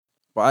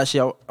But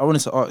actually, I wanted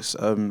to ask,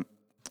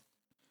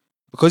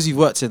 because you've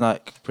worked in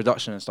like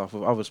production and stuff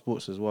with other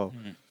sports as well.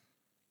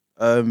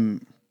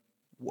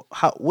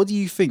 What do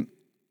you think?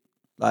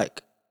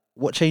 Like,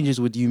 what changes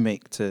would you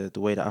make to the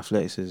way that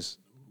athletics is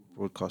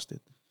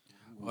broadcasted?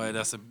 Well,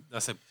 that's a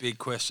big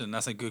question.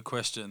 That's a good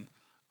question.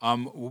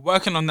 We're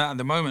working on that at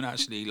the moment,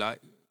 actually.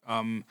 Like,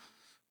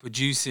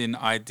 producing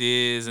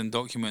ideas and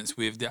documents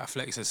with the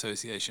Athletics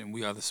Association.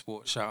 We are the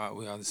sport. Shout out,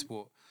 we are the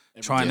sport.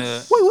 Trying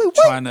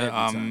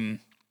to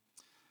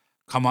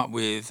come up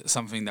with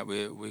something that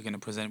we're going to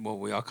present. Well,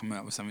 we are coming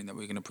up with something that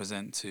we're going to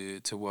present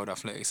to World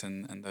Athletics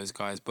and those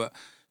guys. But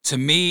to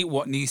me,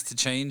 what needs to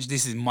change,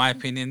 this is my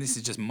opinion, this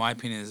is just my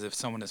opinion as if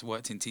someone that's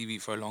worked in TV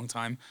for a long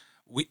time,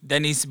 there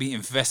needs to be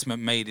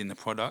investment made in the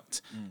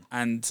product.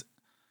 And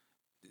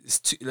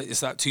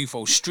it's like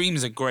twofold.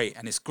 Streams are great,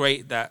 and it's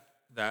great that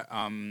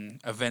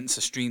events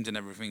are streamed and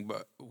everything,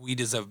 but we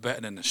deserve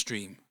better than a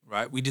stream,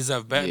 right? We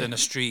deserve better than a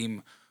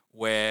stream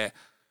where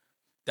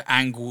the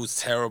angle's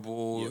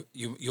terrible.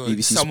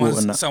 You're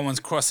someone's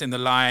crossing the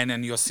line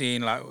and you're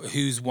seeing like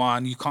who's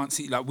won. You can't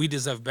see, like, we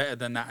deserve better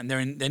than that. And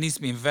there needs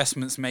to be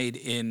investments made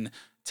in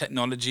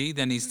technology.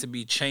 There needs to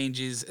be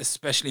changes,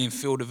 especially in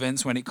field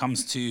events when it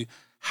comes to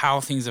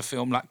how things are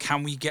filmed. Like,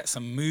 can we get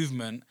some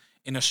movement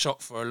in a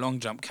shot for a long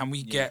jump? Can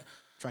we get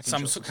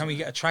can we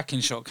get a tracking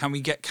shot? Can we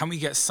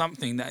get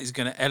something that is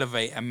going to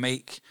elevate and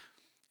make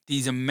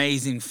these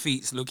amazing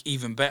feats look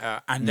even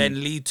better, and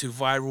then lead to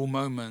viral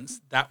moments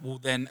that will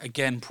then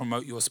again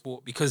promote your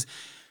sport? Because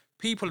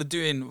people are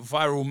doing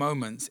viral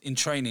moments in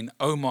training.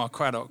 Omar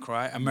Craddock,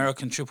 right?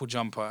 American triple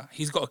jumper.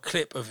 He's got a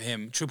clip of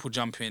him triple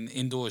jumping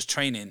indoors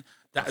training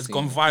that has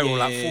gone viral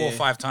like 4 or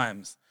 5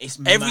 times.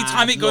 Every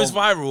time it goes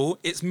viral,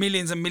 it's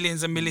millions and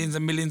millions and millions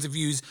and millions of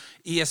views.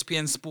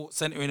 ESPN Sports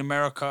Center in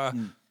America,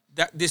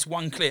 that this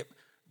one clip.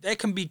 There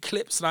can be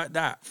clips like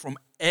that from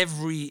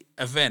every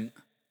event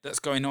that's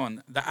going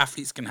on that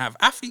athletes can have.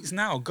 Athletes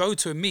now go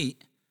to a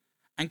meet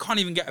and can't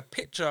even get a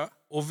picture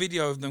or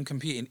video of them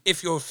competing.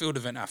 If you're a field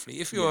event athlete,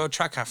 if you're a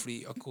track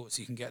athlete, of course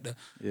you can get the.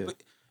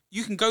 But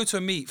you can go to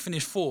a meet,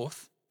 finish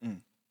 4th,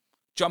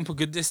 jump a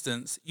good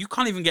distance. You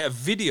can't even get a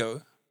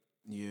video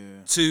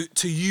to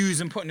use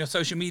and put on your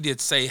social media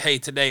to say, hey,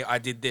 today I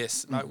did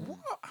this. Like, what?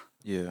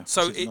 Yeah.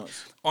 So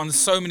on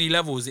so many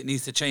levels, it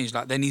needs to change.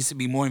 Like, there needs to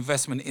be more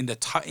investment in the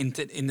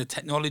in the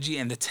technology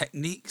and the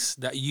techniques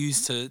that are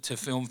used to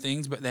film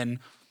things. But then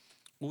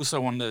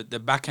also on the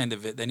back end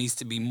of it, there needs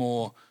to be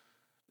more.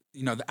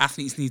 You know, the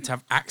athletes need to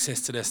have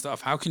access to their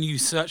stuff. How can you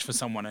search for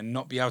someone and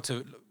not be able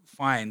to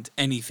find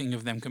anything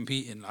of them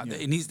competing? Like,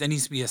 there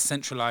needs to be a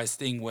centralized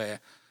thing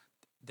where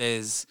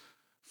there's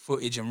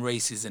footage and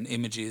races and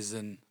images,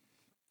 and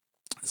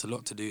it's a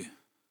lot to do.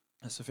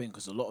 That's the thing,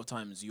 because a lot of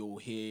times you'll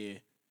hear.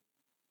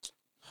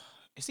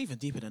 It's even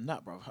deeper than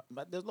that, bro.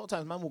 There's a lot of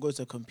times man will go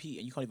to compete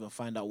and you can't even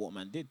find out what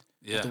man did.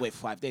 You have to wait for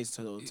 5 days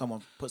till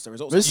someone puts the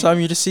results. This time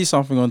you just see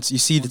something you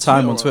see the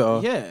time on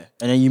Twitter, and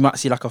then you might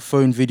see like a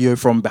phone video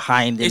from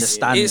behind in the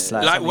stands. It's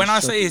like when I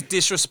say it's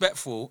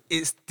disrespectful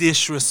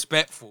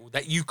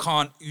that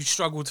you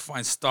struggle to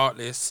find start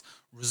lists,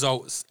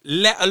 results,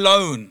 let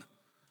alone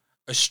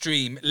a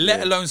stream,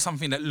 let alone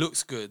something that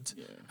looks good.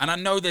 And I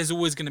know there's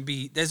always going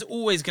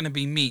to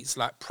be meets,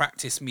 like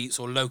practice meets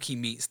or low-key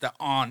meets that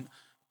aren't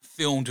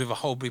filmed with a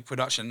whole big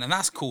production, and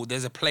that's cool.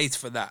 There's a place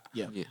for that.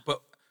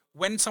 But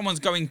when someone's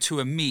going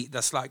to a meet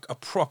that's like a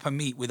proper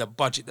meet with a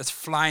budget that's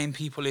flying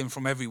people in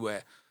from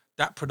everywhere,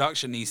 that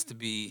production needs to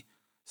be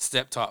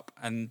stepped up,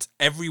 and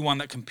everyone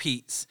that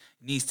competes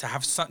needs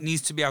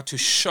to be able to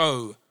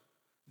show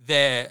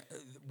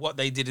what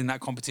they did in that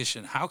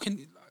competition. How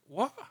can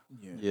what?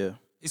 Yeah.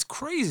 It's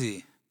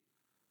crazy.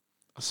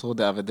 I saw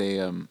the other day.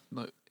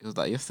 No, it was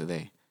like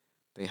yesterday.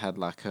 They had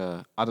like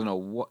I don't know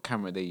what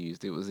camera they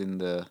used. It was in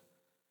the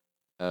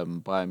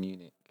Bayern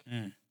Munich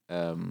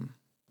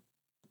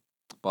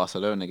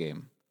Barcelona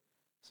game.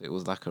 So it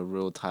was like a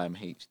real-time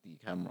HD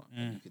camera.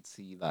 You could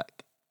see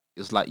like it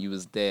was like you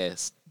was there,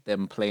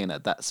 them playing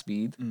at that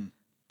speed.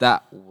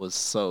 That was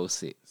so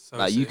sick.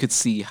 You could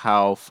see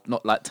how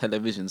not like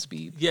television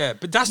speed. Yeah,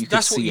 but that's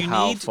what you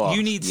need.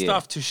 You need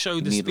stuff to show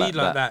the speed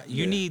like that.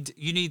 You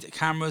need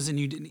cameras, and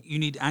you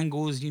need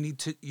angles.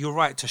 You're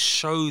right, to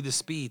show the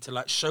speed, to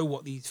like show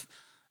what these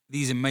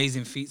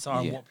amazing feats are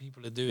and what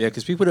people are doing. Yeah,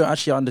 because people don't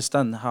actually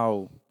understand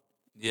how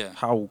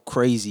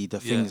crazy the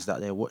things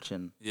that they're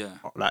watching. Yeah.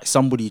 Like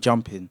somebody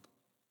jumping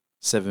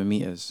 7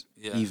 meters,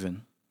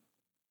 even.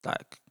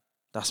 Like,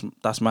 that's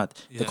mad.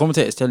 Yeah. The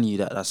commentator's telling you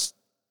that that's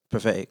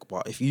pathetic,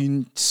 but if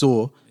you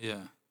saw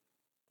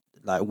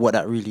like what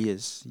that really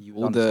is, you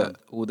would understand.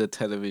 All the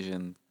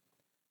television,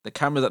 the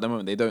cameras at the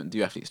moment, they don't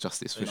do athletes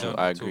justice, for sure.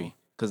 I agree.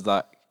 Because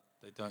like,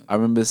 they don't. I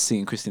remember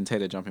seeing Christian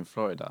Taylor jump in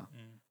Florida.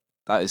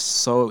 That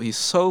is he's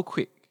so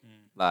quick.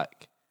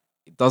 Like,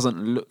 it doesn't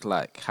look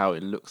like how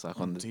it looks like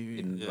on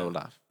in real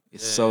life.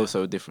 It's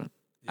so different.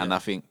 And I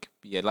think,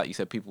 like you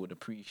said, people would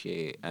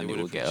appreciate it, and it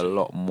will get a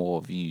lot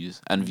more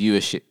views and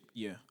viewership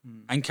Yeah.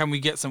 And can we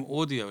get some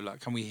audio? Like,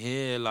 can we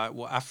hear like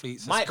what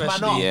athletes, Mic man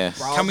especially? up, Yes.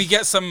 bro. Can we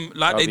get some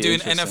like That'd they be do in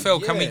interesting.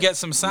 NFL? Can we Yeah. get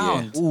some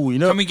sound? Ooh, you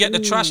know. Can we get the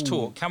trash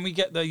talk? Can we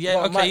get the Mic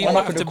okay? You man might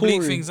up have in to the cool bleep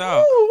room. things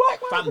out.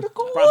 Fam,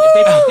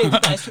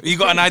 if they You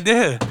got an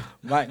idea?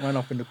 Mike man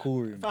up in the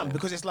cool room. Fam,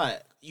 because it's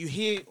like you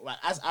hear like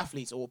as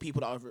athletes or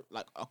people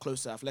that are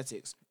close to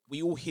athletics,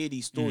 we all hear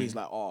these stories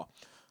like, oh,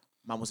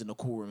 man was in the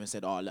cool room and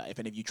said, oh, like, if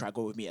any of you try to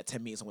go with me at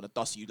 10 meters, I'm gonna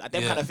dust you. Like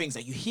them kind of things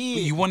that you hear.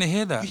 But you want to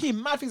hear that? You hear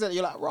mad things that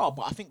you're like, raw.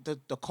 But I think the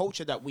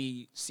culture that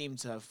we seem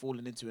to have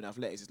fallen into in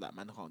athletics is like,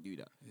 man, I can't do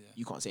that.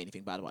 You can't say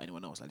anything bad about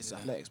anyone else. Like this is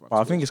athletics, bro. But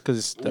I think it's because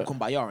it's all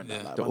kumbaya and that. Like, the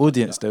man can't do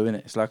audience, that. though, innit?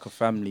 It's like a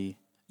family.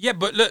 Yeah,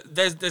 but look,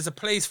 there's a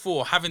place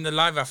for having the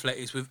live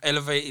athletics with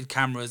elevated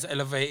cameras,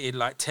 elevated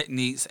like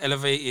techniques,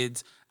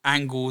 elevated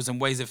angles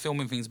and ways of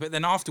filming things. But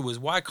then afterwards,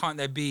 why can't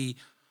there be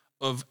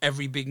of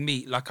every big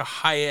meet like a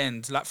high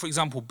end? Like for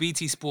example,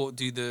 BT Sport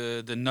do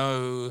the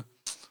no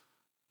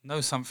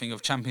something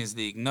of Champions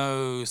League,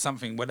 no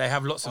something where they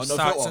have lots of no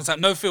sites filter. and stuff.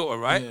 No filter,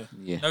 right?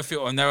 Yeah. No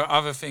filter. And there are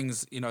other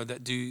things, you know,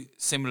 that do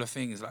similar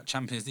things, like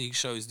Champions League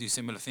shows do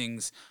similar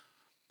things.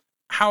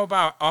 How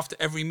about after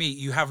every meet,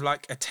 you have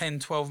like a 10,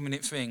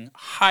 12-minute thing,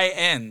 high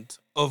end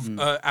of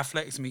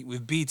athletics meet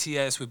with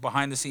BTS, with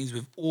behind the scenes,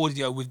 with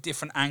audio, with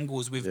different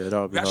angles, with Yeah, that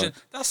would be reaction.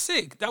 hard. That's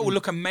sick. That will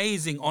look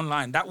amazing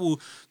online. That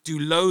will do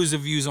loads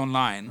of views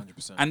online.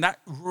 100%. And that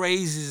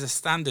raises a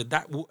standard.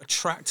 That will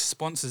attract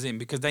sponsors in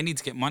because they need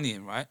to get money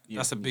in, right?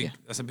 That's a big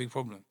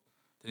problem.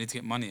 They need to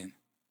get money in.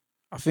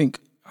 I think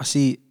I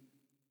see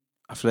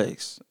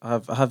athletics. I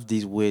have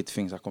these weird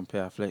things I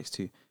compare athletics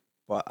to,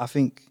 but I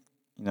think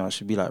it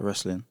should be like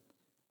wrestling,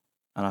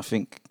 and I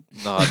think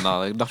No,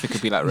 nothing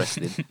could be like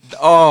wrestling.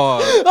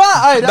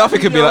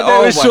 Nothing could be like.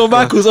 Oh my Shawn God.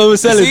 Michaels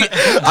overselling. See,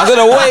 I don't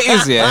know what it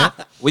is. Yeah,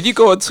 when you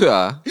go on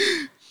Twitter,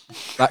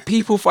 like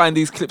people find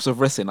these clips of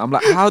wrestling. I'm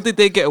like, how did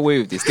they get away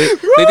with this?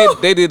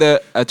 They did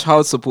a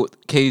child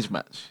support cage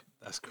match.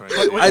 That's crazy.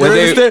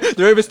 The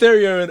Rey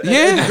Mysterio and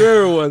Eddie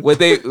Guerrero one. Where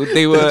they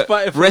were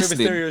fighting for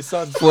wrestling Mysterio's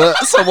son. for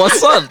someone's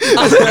son.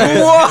 I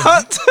said,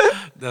 what?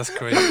 That's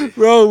crazy.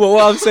 Bro, but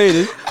what I'm saying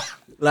is,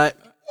 like,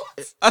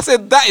 I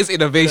said that is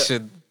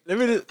innovation. let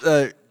me just,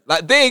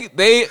 Like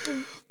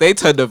they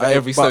turned over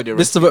every but stone.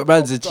 Mr.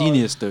 McMahon's a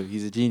genius, though.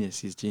 He's a genius.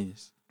 He's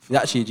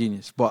actually a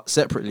genius. But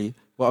separately,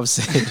 what I'm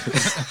saying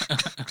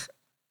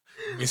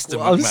Mr.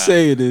 what I'm McMahon.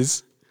 saying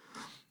is,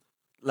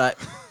 like,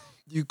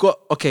 you got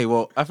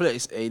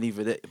athletics ain't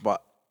even it,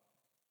 but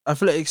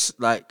athletics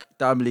like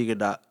Diamond League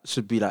and that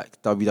should be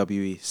like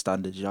WWE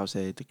standards. You know what I'm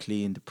saying? The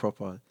clean, the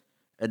proper,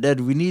 and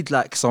then we need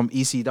like some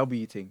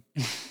ECW thing.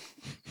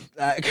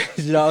 Like,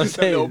 you know what I'm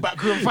saying? Little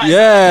backroom fight.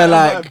 Yeah,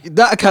 like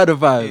that kind of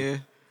vibe. Yeah.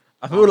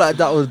 I feel like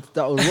that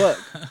would work.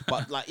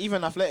 But like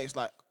even athletics,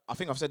 like I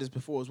think I've said this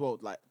before as well.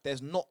 Like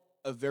there's not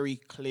a very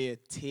clear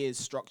tiers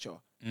structure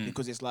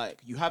because it's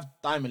like you have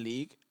Diamond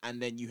League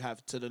and then you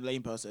have to the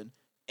lane person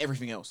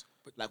everything else.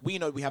 Like we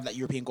know we have that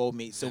European gold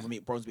meet, silver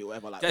meet, bronze meet,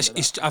 whatever. Like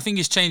I think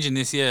it's changing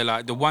this year.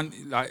 Like the one,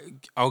 like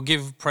I'll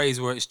give praise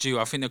where it's due.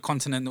 I think the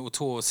Continental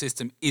Tour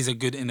system is a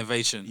good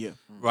innovation. Yeah.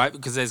 Right,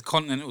 because there's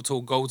Continental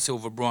Tour gold,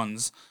 silver,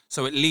 bronze.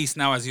 So at least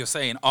now, as you're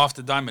saying,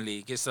 after Diamond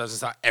League, it's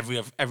just like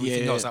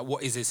everything else. Like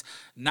what is this?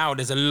 Now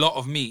there's a lot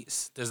of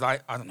meets. There's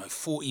like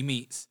 40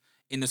 meets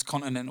in this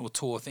Continental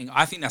Tour thing.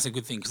 I think that's a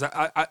good thing because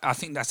I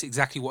think that's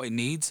exactly what it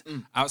needs.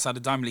 Outside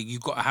of Diamond League,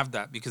 you've got to have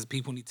that because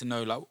people need to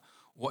know like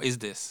what is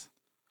this.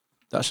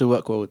 That should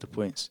work well with the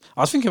points.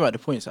 I was thinking about the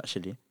points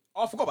actually.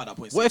 Oh, I forgot about that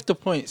point. What if the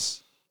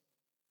points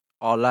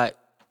are like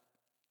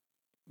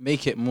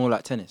make it more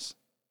like tennis,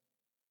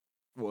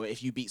 Well,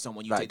 if you beat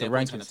someone, you like take the their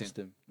points ranking kind of thing.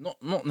 system?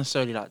 Not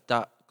necessarily like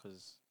that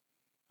because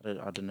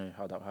I don't know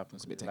how that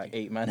happens. bit Like techie.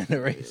 8 man in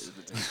a race,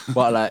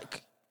 but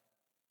like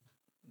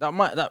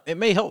that it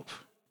may help.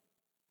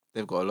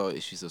 They've got a lot of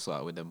issues to sort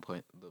out with the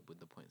point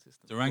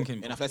system. The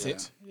ranking In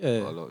athletics, Yeah,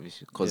 Got a lot of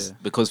issues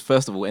because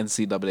first of all,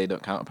 NCAA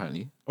don't count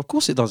apparently, of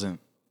course it doesn't.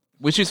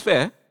 which is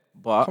fair.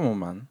 But Come on,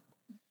 man.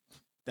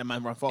 that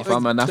man run fast. if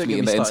I'm an Don't athlete get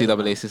in me the started,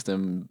 NCAA man.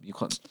 system, you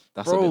can't.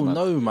 That's a Bro, bit mad.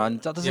 no, man,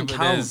 that doesn't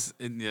count.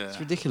 It's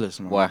ridiculous,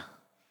 man. Why?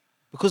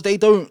 Because they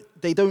don't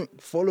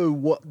follow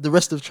what the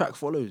rest of the track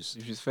follows,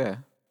 Which is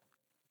fair.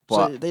 so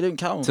But they don't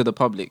count. to the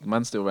public,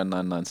 man still ran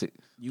 996.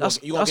 You That's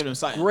gotta give them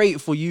something. great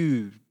for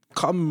you.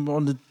 Come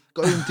on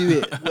go and do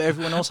it where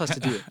everyone else has to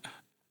do it.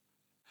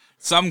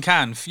 Some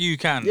can, few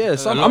can. Yeah, A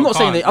some, lot I'm not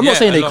saying can't. I'm not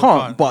saying a they lot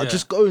can't, but yeah.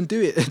 just go and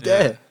do it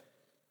there.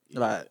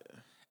 Like,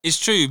 It's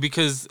true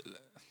because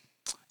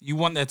you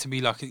want there to be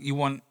like you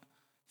want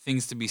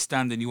things to be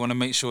standard. You want to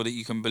make sure that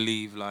you can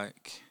believe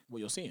like What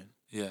you're seeing.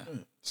 yeah.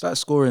 it's like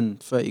scoring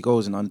 30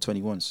 goals in under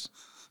 21s.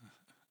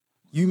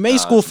 You may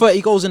score 30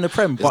 goals in the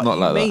Prem, but not you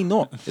like may that.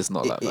 not. It's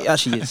not like It that.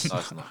 actually is. No,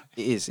 it's not.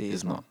 It is. It is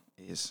It's not. not.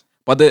 It is.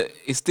 But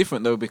it's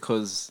different though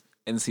because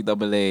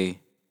NCAA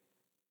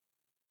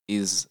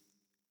is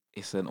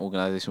it's an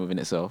organization within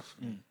itself,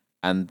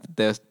 and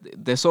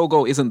their sole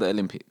goal isn't the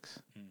Olympics.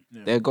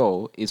 Their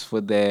goal is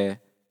for their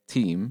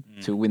team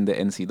to win the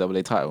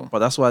NCAA title. But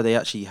that's why they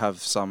actually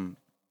have some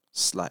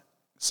like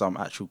some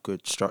actual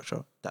good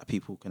structure that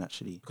people can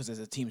actually. Because there's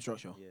a team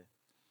structure. Yeah.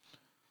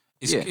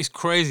 It's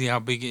crazy how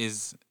big it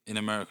is in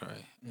America,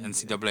 right?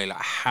 NCAA,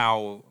 like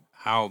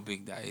how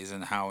big that is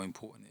and how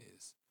important it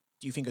is.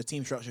 Do you think a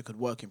team structure could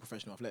work in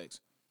professional athletics?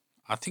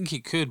 I think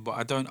it could, but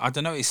I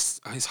don't know.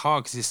 It's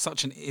hard because it's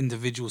such an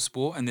individual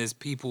sport, and there's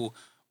people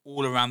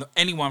all around.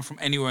 Anyone from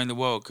anywhere in the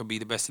world could be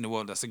the best in the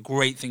world. That's a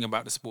great thing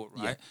about the sport,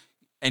 right?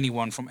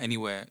 Anyone from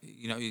anywhere.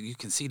 You know, you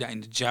can see that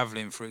in the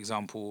javelin, for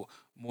example,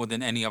 more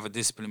than any other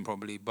discipline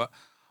probably. But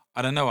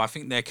I don't know. I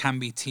think there can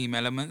be team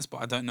elements,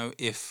 but I don't know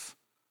if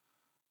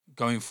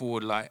going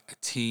forward, like a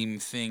team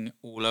thing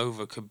all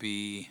over could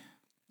be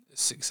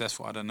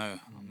successful. I don't know.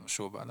 I'm not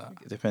sure about that.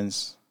 It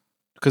depends,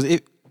 because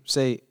if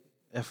say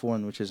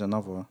F1, which is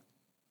another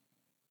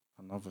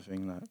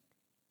thing, like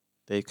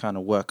they kind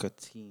of work a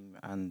team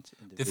and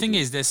individual. The thing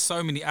is, there's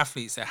so many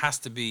athletes. There has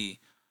to be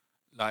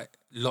like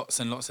lots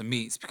and lots of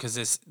meets because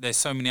there's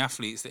so many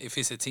athletes that if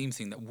it's a team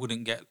thing that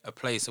wouldn't get a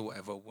place or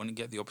whatever, wouldn't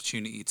get the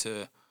opportunity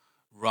to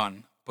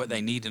run, but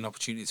they need an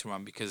opportunity to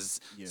run because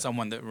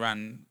someone that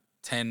ran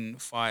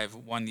 10.5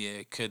 1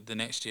 year could the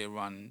next year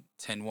run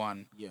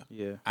 10.1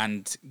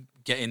 and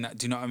get in that.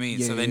 Do you know what I mean?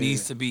 So there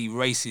needs to be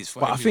races for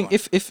everyone. I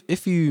think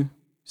if you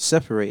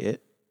separate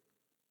it,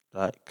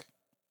 like,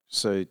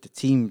 so the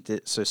team,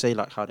 so say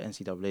like how the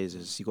NCAA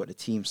is you got the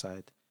team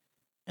side,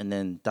 and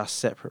then that's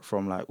separate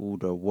from like all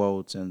the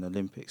worlds and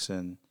Olympics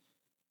and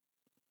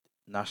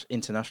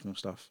international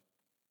stuff.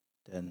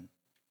 Then,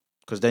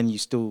 because then you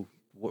still,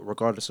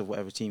 regardless of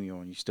whatever team you're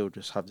on, you still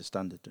just have the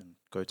standard and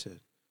go to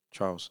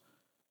trials.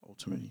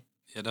 Ultimately,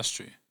 yeah, that's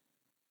true.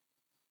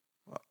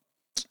 But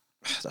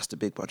that's the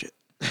big budget.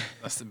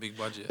 That's the big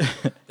budget.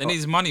 There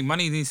needs money.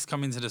 Money needs to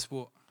come into the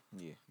sport.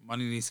 Yeah.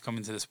 Money needs to come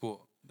into the sport.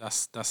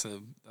 That's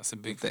a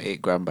big The thing.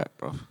 $8,000 back,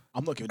 bro.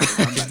 I'm not giving it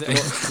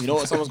back. You know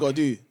what someone's got to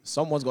do?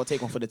 Someone's got to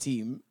take one for the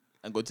team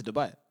and go to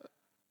Dubai.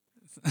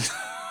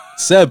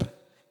 Seb.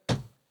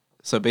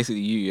 So basically,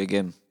 you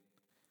again.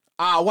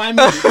 Why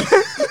me?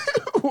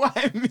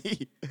 Why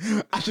me?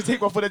 I should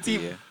take one for the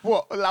team. Yeah.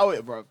 What? Allow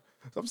it, bro.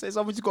 So I'm saying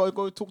someone just got to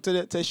go talk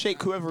to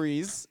Sheikh whoever he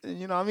is, and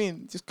you know what I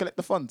mean? Just collect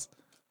the funds.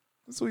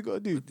 That's all you got to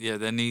do. Yeah,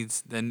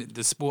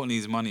 the sport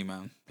needs money,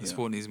 man. The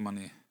sport needs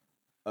money.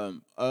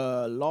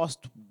 Last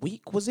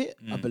week was it?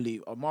 I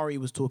believe Amari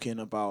was talking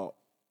about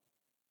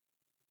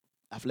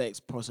athletics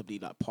possibly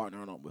like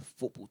partnering up with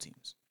football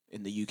teams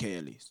in the UK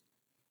at least.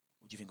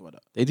 What do you think about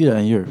that? They do that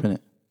in Europe, innit?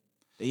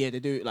 Yeah, they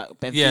do like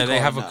Benfica. Yeah, they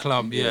have and a that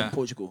club. in Yeah,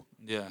 Portugal.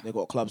 yeah. They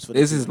got clubs for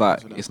This them. is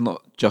like, it's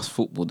not just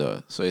football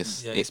though. So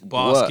it's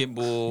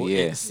basketball. Yeah.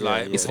 It's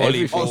like It's volleyball.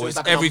 everything. Oh, so It's it's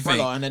like an everything.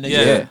 umbrella and then they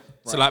Yeah. just-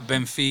 So like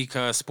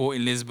Benfica,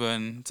 Sporting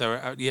Lisbon, Real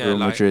like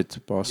Madrid,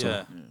 Barca.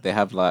 yeah. They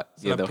have like,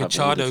 So they'll have all the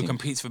Pichardo teams.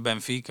 competes for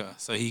Benfica,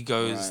 so he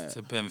goes Right.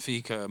 to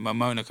Benfica.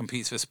 Mamona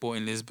competes for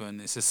Sporting Lisbon.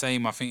 It's the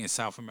same, I think, in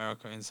South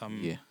America in some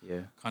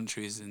Yeah.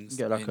 countries. In You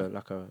get like Spain.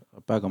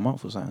 a bag a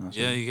month or something.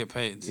 Yeah, you get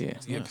paid. Yeah.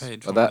 You get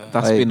paid. But From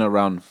that's Hey. been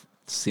around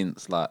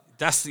since like,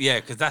 that's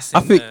because that's.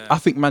 I in think the- I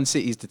think Man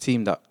City is the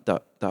team that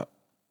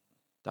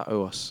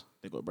owe us.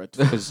 They got bread.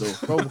 Because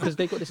So because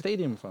they got the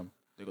stadium, fam,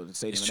 they got the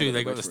stadium. It's and true.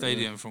 They got bread the for it,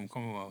 stadium from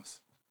Commonwealth.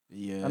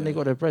 Yeah. and they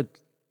got their bread.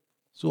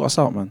 Sort us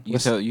out, man. you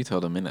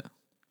tell them,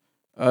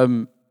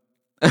 innit?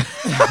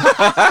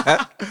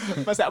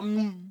 That's like,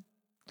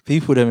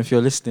 People, them, if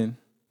you're listening,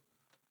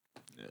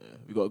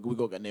 we got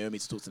to get Naomi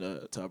to talk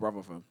to her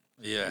brother from.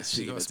 Yeah, Let's so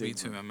see you got to the speak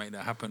thing, to him man. and make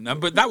that happen. No,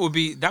 but that would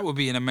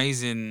be an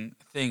amazing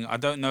thing. I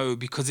don't know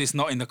because it's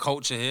not in the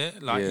culture here.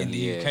 Like in the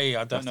Yeah, UK, I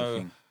don't that's the know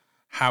thing.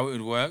 how it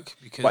would work.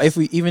 Because but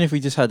even if we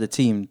just had a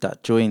team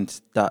that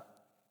joined that,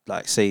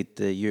 like say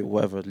the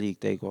whatever league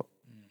they got,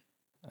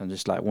 and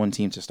just like one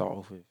team to start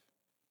off with,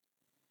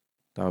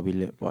 that would be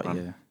lit. But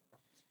yeah,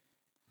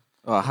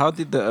 Oh, how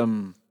did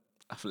the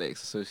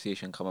Athletics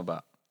Association come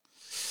about?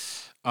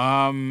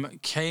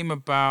 came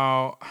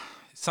about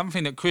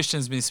something that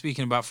Christian's been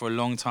speaking about for a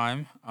long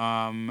time.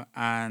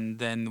 And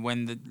then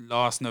when the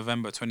last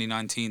November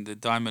 2019, the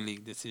Diamond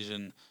League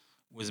decision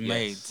was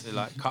made to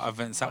like cut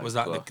events, that was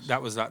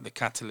like the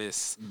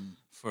catalyst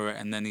for it.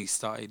 And then he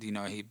started,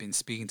 he'd been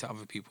speaking to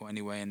other people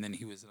anyway, and then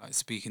he was like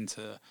speaking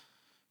to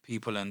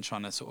people and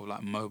trying to sort of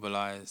like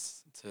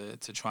mobilize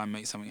to try and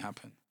make something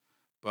happen.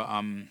 But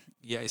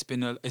yeah, it's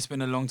been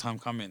a long time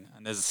coming,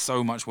 and there's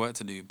so much work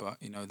to do. But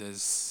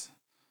there's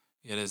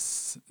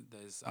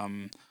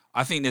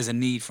I think there's a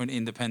need for an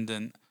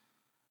independent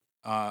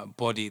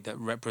body that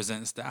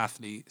represents the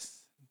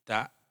athletes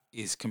that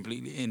is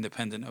completely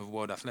independent of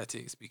world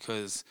athletics,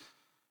 because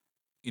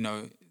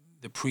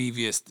the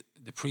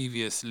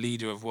previous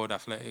leader of world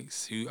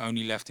athletics, who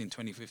only left in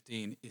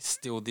 2015, is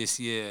still this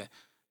year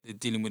they're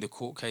dealing with the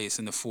court case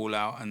and the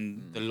fallout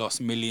and the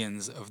lost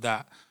millions of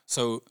that.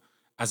 So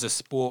as a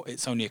sport,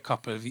 it's only a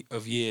couple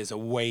of years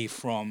away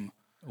from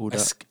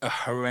a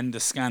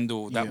horrendous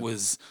scandal that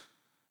was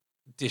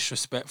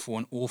disrespectful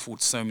and awful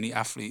to so many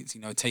athletes,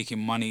 taking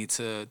money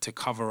to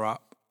cover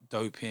up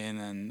doping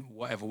and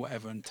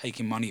whatever, and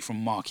taking money from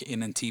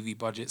marketing and TV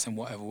budgets and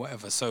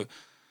whatever. So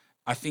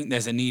I think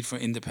there's a need for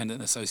an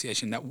independent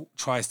association that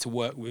tries to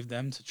work with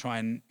them to try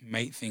and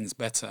make things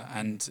better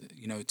and,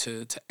 you know,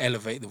 to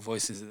elevate the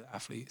voices of the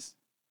athletes.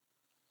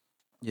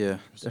 Yeah,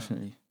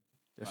 definitely.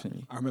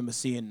 I remember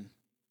seeing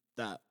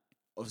that,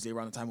 obviously,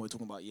 around the time we were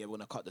talking about, we're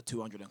going to cut the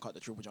 200 and cut the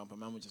triple jump, and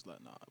man was just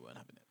like, nah, we weren't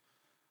having it.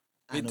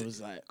 And it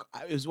was like,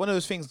 it was one of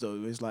those things, though.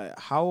 It was like,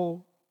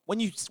 how,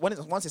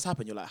 once it's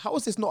happened, you're like, how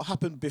has this not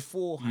happened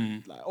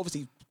beforehand? Like,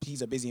 obviously,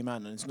 he's a busy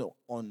man, and it's not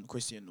on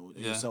Christian or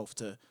yourself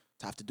to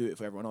have to do it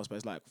for everyone else, but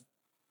it's like,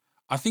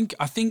 I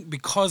think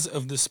because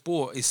of the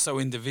sport is so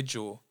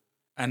individual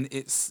and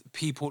it's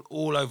people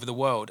all over the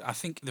world, I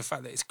think the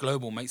fact that it's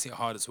global makes it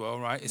hard as well,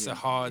 right? It's a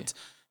hard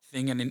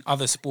thing. And in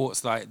other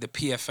sports, like the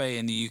PFA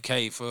in the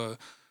UK for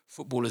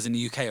footballers in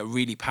the UK are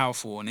really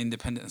powerful, an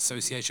independent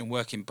association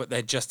working, but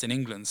they're just in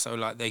England. So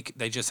like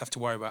they just have to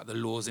worry about the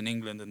laws in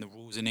England and the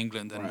rules in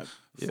England and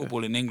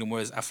football in England,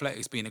 whereas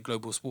athletics being a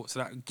global sport, so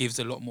that gives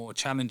a lot more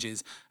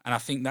challenges. And I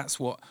think that's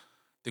what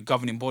the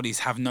governing bodies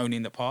have known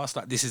in the past.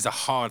 Like, this is a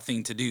hard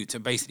thing to do, to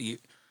basically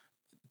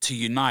to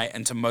unite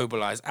and to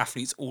mobilize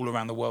athletes all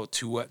around the world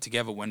to work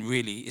together, when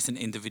really it's an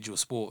individual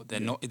sport. They're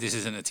not. This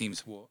isn't a team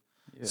sport.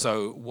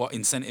 So what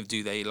incentive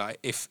do they, like,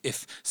 if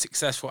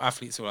successful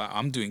athletes are like,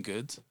 I'm doing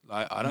good,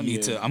 like I don't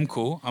need to, I'm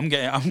cool, I'm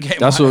getting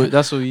That's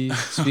what we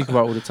speak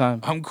about all the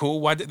time. I'm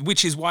cool.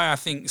 Which is why I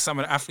think some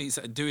of the athletes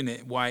that are doing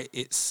it, why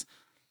it's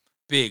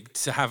big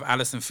to have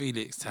Alison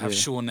Felix, to have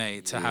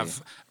Shawnee, to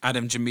have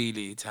Adam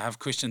Jamili, to have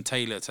Christian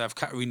Taylor, to have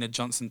Katarina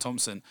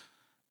Johnson-Thompson.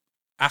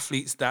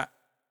 Athletes that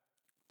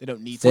they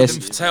don't need they're,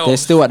 to. they're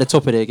still at the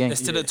top of their game. They're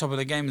still at the top of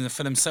their game, and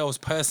for themselves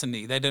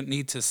personally, they don't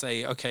need to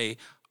say, okay,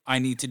 I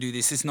need to do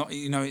this. It's not,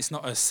 it's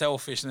not a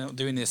selfish, they're not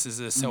doing this as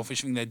a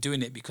selfish thing. They're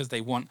doing it because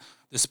they want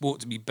the sport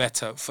to be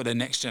better for the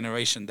next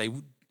generation. They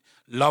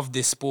love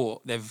this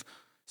sport. They've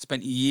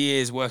spent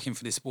years working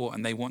for this sport,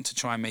 and they want to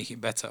try and make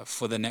it better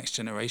for the next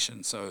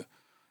generation. So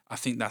I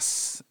think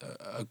that's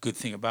a good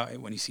thing about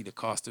it when you see the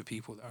cast of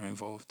people that are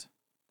involved.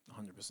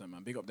 100%,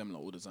 man. Big up them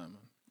all the time,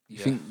 man. You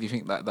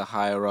think that the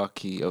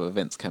hierarchy of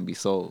events can be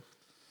solved?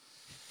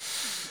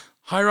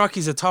 Hierarchy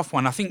is a tough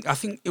one. I think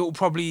it will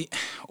probably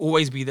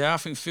always be there. I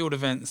think field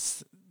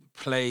events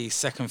play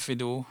second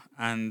fiddle,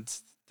 and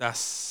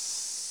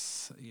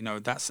that's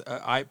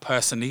I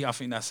personally, I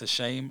think that's a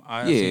shame.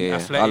 I think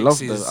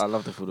athletics I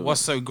love the field events.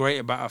 What's so great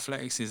about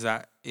athletics is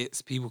that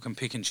it's people can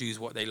pick and choose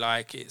what they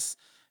like.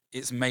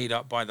 It's made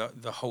up by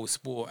the whole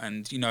sport,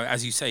 and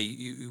as you say,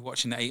 you're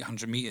watching the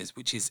 800 meters,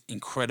 which is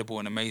incredible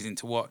and amazing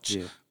to watch.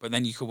 Yeah. But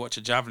then you could watch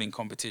a javelin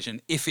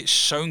competition if it's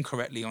shown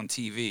correctly on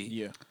TV.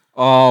 Yeah.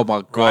 Oh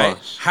my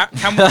gosh! Right?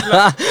 Can we,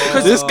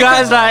 this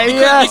guy's like,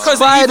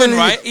 because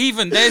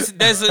even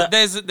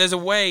there's a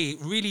way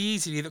really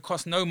easily that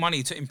costs no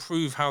money to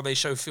improve how they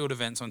show field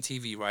events on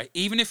TV. Right?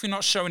 Even if you're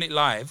not showing it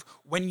live,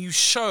 when you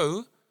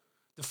show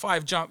the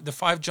five jumps,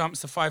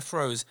 the 5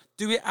 throws,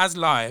 do it as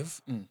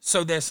live,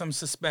 so there's some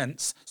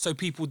suspense, so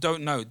people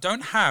don't know.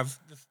 Don't have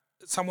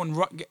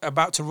someone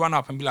about to run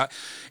up and be like,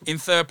 in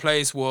third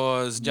place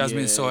was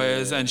Jasmine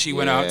Sawyers, and she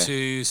went out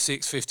to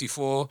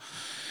 6:54.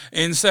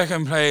 In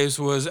second place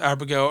was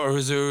Abigail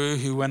Orozuru,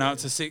 who went out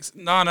to 6.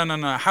 No.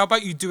 How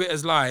about you do it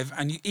as live?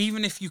 And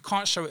even if you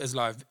can't show it as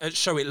live,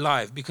 show it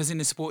live, because in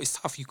this sport it's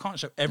tough. You can't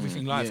show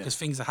everything live because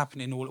things are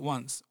happening all at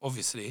once,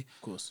 obviously.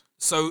 Of course.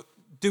 So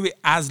do it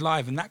as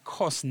live, and that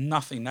costs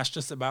nothing. That's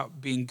just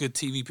about being good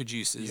TV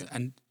producers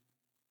and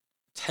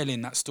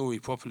telling that story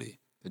properly.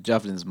 The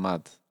javelin's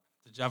mad.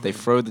 They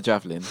throw the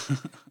javelin,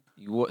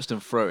 you watch them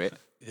throw it,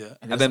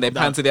 and then they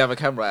pan to the other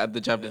camera and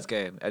the javelin's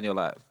going, and you're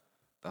like,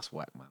 that's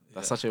whack, man.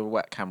 That's such a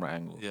whack camera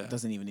angle. It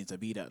doesn't even need to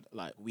be that.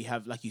 Like, we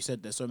have, like you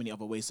said, there's so many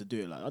other ways to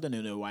do it. Like, I don't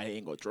even know why they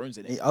ain't got drones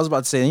in it. I was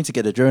about to say, they need to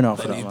get a drone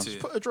out for that, man. Just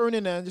put a drone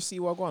in there and just see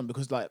what's going on,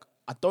 because, like,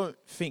 I don't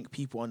think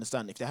people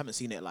understand if they haven't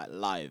seen it, like,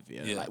 live,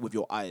 like, with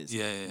your eyes.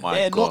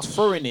 They're not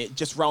throwing it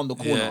just round the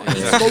corner.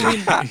 It's going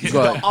to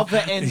the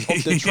other end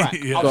of the track.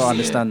 You've got to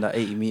understand that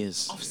 80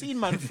 meters. I've seen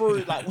man throw,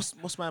 like,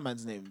 what's my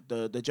man's name?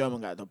 The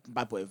German guy, the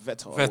bad boy,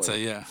 Vetter.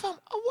 Yeah. Fam,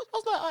 I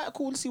was like, all right,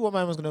 cool, let's see what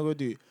my man's going to go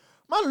do.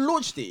 Man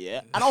launched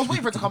it, and I was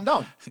waiting for it to come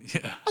down. I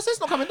said, it's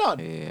not coming down.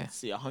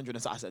 See, 100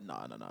 and so I said,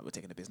 no, we're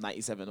taking the piss.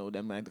 97 or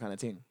them kind of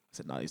thing. I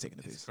said, no, he's taking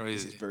the piss.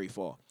 This is very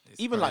far.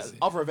 Even like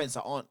other events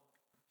that aren't,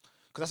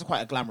 because that's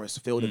quite a glamorous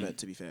field event,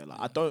 to be fair. Like,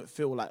 I don't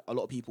feel like a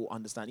lot of people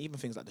understand even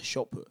things like the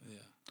shot put.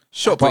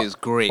 Shot put is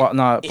great.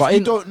 But if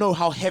you don't know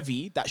how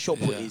heavy that shot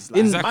put is,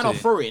 like, man are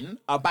throwing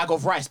a bag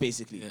of rice,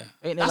 basically.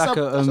 Ain't that's like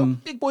a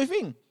big boy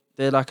thing.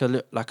 They're like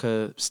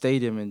a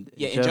stadium in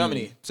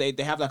Germany. So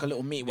they have like a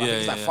little meet where I think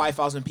it's like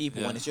 5,000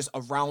 people, and it's just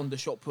around the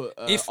shot put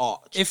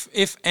arch.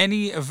 If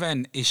any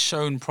event is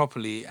shown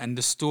properly and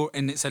the story,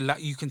 and it's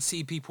you can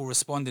see people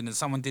responding, and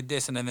someone did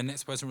this and then the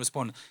next person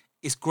respond,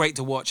 it's great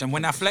to watch. And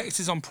when athletics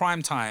is on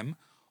prime time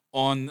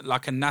on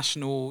like a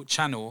national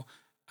channel,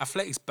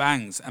 athletics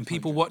bangs and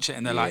people watch it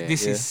and they're like,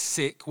 this is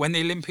sick. When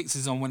the Olympics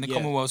is on, when the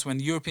Commonwealths, when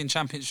the European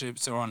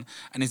Championships are on,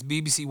 and it's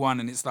BBC One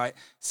and it's like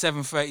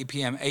 7:30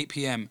 p.m, 8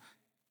 p.m,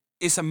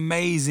 it's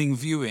amazing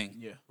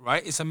viewing,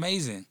 right? It's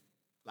amazing.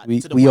 Like, We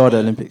to the we point are the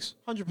where- Olympics.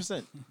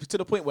 100%. To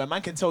the point where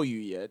man can tell you,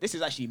 yeah, this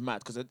is actually mad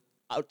because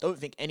I don't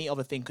think any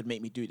other thing could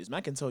make me do this.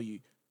 Man can tell you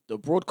the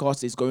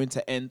broadcast is going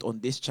to end on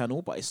this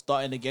channel, but it's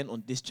starting again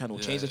on this channel.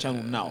 Change the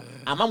channel now.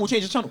 And man will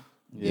change the channel.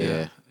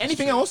 Yeah.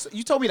 Anything else,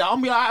 you tell me that,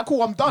 I'm be like,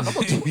 cool, I'm done. I'm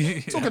not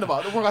talking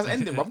about the broadcast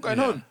ending, bro. I'm going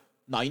home.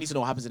 No, you need to know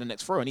what happens in the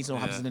next throw. I need to know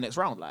what happens in the next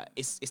round. Like,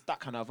 it's that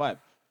kind of vibe.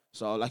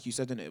 So, like you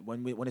said, innit,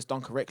 when it's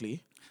done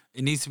correctly,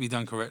 It needs to be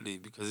done correctly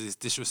because it's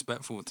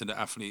disrespectful to the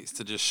athletes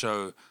to just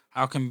show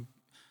how can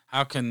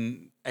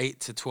 8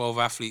 to 12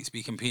 athletes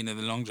be competing in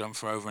the long jump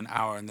for over an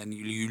hour and then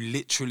you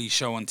literally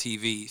show on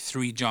TV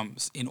 3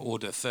 jumps in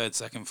order, third,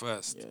 second,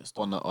 first. yeah,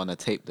 On a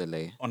tape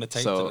delay. On a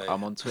tape so delay.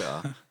 I'm on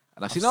Twitter.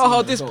 And I see, seen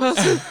how the this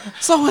results. person,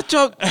 someone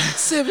jumped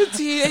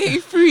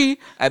 1783.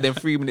 And then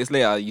 3 minutes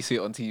later, you see it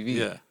on TV.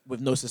 Yeah.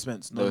 with no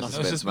suspense, No nothing.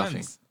 No suspense.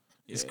 Nothing. suspense.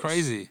 It's Yeah,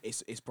 crazy.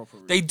 It's proper.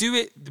 They do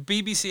it. The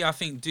BBC, I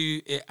think,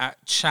 do it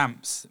at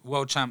champs,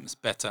 world champs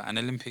better, and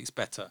Olympics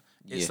better.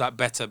 It's Yeah. like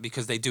better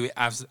because they do it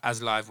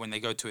as live when they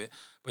go to it.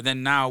 But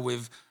then now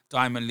with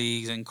Diamond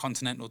Leagues and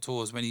continental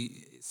tours,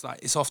 it's like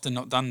it's often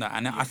not done that,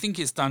 and I think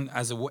it's done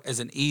as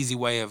an easy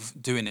way of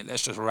doing it.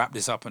 Let's just wrap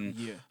this up and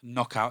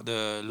knock out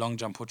the long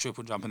jump or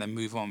triple jump and then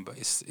move on. But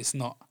it's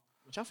not.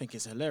 Which I think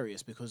is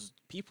hilarious because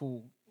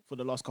people for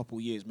the last couple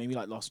of years, maybe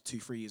like last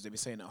 2-3 years, they've been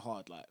saying it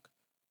hard, like,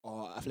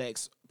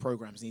 athletics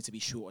programs need to be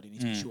shorter, they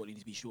need to be shorter, they need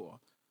to be shorter.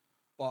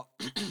 But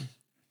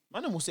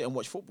man, will sit and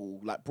watch football,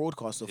 like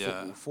broadcast of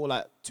football, for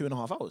like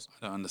 2.5 hours.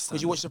 I don't understand.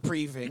 Because you watch the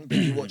pre-thing,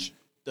 then you watch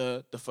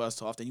the first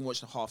half, then you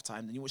watch the half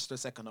time, then you watch the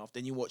second half,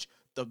 then you watch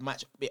the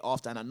match bit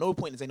after, and at no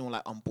point is anyone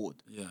like on board.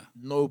 Yeah.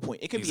 No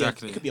point. It could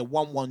Exactly. be a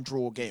 1-1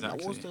 draw game. Like,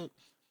 what was Exactly. the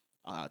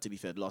to be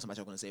fair, the last match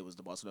I'm gonna say was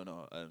the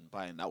Barcelona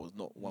Bayern. That was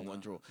not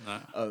 1-1 draw.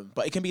 No.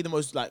 But it can be the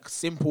most like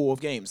simple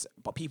of games,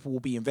 but people will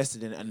be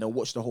invested in it and they'll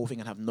watch the whole thing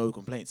and have no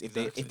complaints if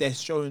they're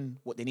shown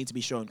what they need to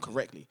be shown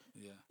correctly.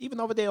 Yeah. Even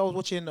the other day I was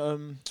watching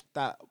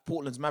that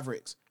Portland's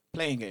Mavericks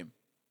playing game.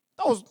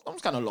 That was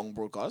kind of long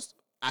broadcast.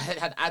 I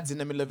had ads in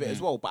the middle of it as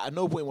well, but at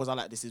no point was I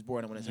like, this is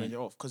boring, I want to turn it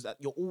off. Because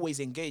you're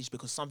always engaged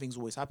because something's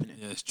always happening.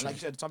 Yeah, it's And like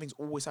true. you said, something's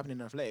always happening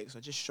in athletics. So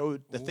just show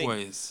the thing.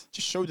 Always.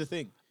 Just show the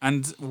thing.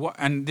 And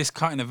this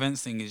cutting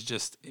events thing is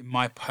just, in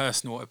my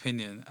personal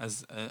opinion,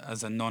 as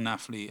a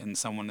non-athlete and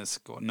someone that's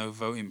got no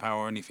voting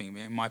power or anything.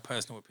 In my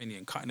personal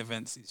opinion, cutting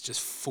events is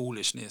just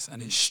foolishness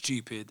and it's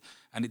stupid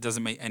and it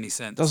doesn't make any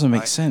sense. Doesn't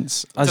make Like,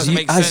 sense. it doesn't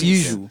make As sense.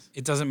 usual.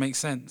 It doesn't make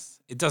sense.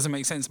 It doesn't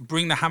make sense.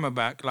 Bring the hammer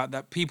back. Like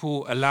that,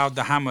 people allowed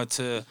the hammer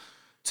to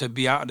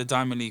be out of the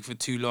Diamond League for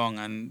too long,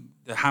 and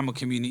the hammer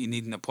community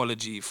need an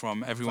apology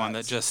from everyone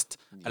that just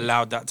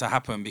allowed that to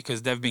happen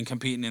because they've been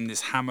competing in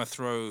this hammer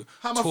throw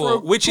tour,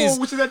 which is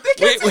a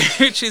dickhead.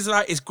 which is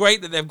like, it's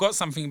great that they've got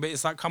something, but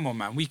it's like, come on,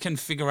 man, we can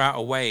figure out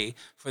a way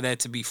for there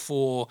to be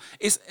 4.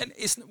 It's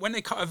when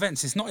they cut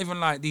events, it's not even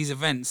like these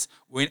events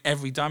were in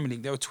every Diamond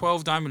League. There were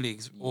 12 Diamond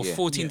Leagues or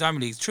 14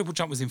 Diamond Leagues. Triple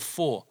jump was in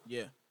 4.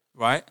 Yeah.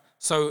 Right.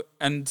 So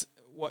and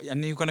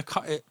you're gonna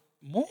cut it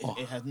more.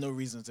 It has no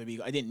reason to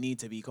be. I didn't need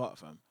to be cut,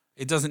 fam.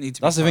 It doesn't need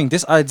to be. That's the cut. thing.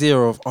 This idea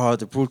of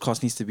the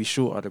broadcast needs to be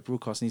shorter. The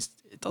broadcast needs.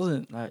 It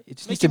doesn't like. It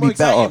just Make needs to it more be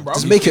better. exciting, bro.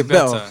 Just Needs make to it be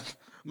better. Man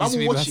Man will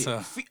will watch it.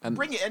 better.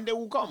 Bring it and they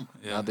will come.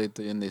 Yeah. Now they're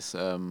doing this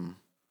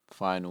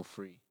final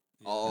 3.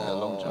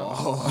 Long jump.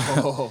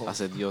 Oh. I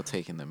said, you're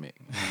taking the mic.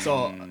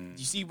 So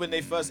you see when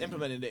they first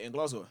implemented it in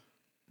Glasgow.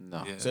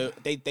 No. Yeah. So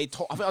they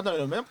told. I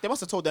don't know. They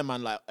must have told them,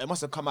 man. Like it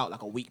must have come out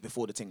like a week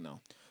before the thing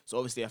now. So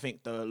obviously, I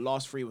think the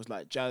last 3 was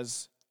like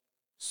Jazz,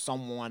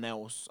 someone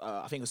else.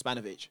 I think it was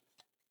Spanovich,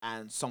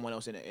 and someone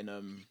else in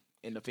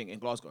the thing in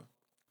Glasgow.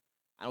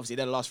 And obviously,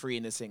 they're the last 3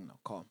 in this thing now.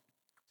 Calm.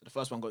 So the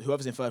first one goes.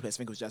 Whoever's in third place, I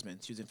think it was Jasmine.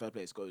 She was in third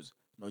place. Goes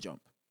no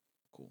jump.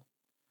 Cool.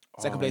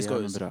 Second place I goes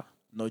remember that.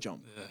 no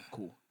jump. Yeah.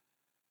 Cool.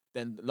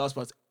 Then the last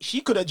person,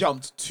 she could have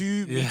jumped 2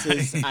 Yeah.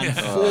 meters and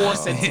Yeah. 4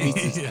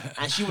 centimeters,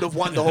 and she would have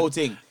won the whole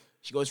thing.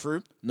 She goes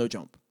through, no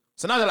jump.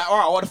 So now they're like, all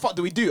right, what the fuck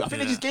do we do? I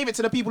think they just gave it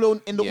to the people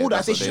in the Yeah, order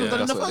as that's they what should they- have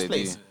done in the that's what first they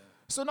place. do.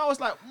 So now it's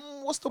like,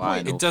 what's the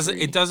Fine. point? It doesn't.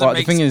 It But doesn't. But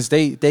make the thing s- is,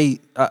 they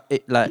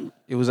it like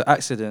it was an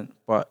accident,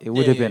 but it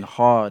would have Yeah, been yeah.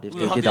 hard if It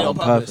they would did have that on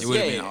been on purpose. purpose. It would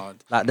have Yeah, been yeah.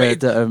 hard.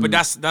 Like but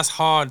that's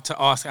hard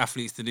to ask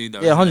athletes to do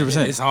though. Yeah, isn't it?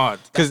 100%. It's hard.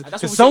 Because That's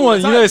what we say all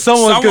someone, the you know, time.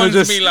 someone's gonna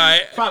just be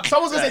like, Fam,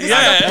 someone's gonna say this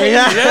Yeah. is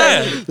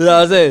yeah, you know what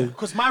I'm saying?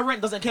 because my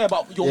rent doesn't care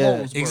about your Yeah.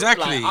 morals, bro.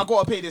 Exactly. Like, I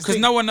gotta pay this because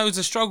thing. no one knows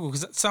the struggle.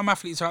 Because some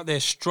athletes are out there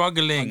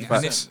struggling, and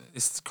 100%.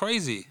 it's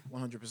crazy.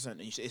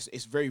 100%.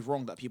 It's very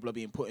wrong that people are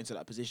being put into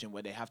that position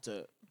where they have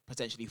to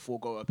potentially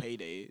forego a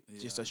payday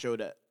just to show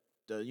that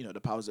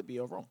the powers that be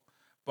are wrong.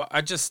 But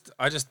I just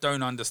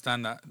don't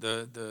understand that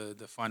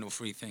the final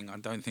 3 thing. I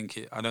don't think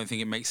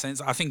it makes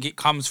sense. I think it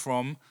comes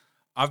from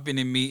I've been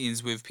in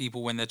meetings with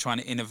people when they're trying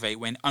to innovate,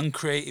 when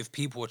uncreative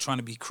people are trying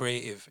to be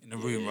creative in a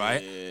room,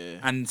 right?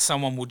 And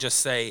someone will just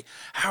say,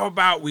 "How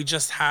about we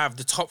just have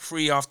the top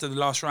 3 after the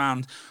last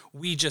round?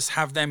 We just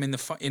have them in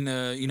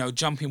the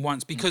jumping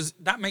once," because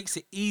that makes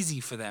it easy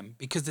for them.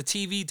 Because the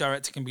TV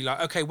director can be like,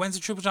 "Okay, when's the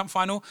triple jump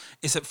final?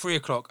 It's at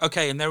 3:00.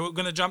 Okay, and they're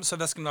going to jump, so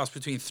that's going to last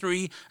between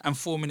 3 and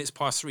 4 minutes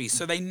past 3.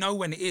 So they know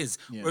when it is.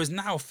 Whereas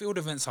now field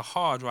events are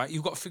hard, right?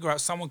 You've got to figure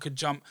out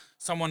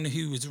someone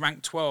who is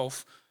ranked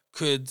 12th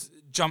could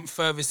jump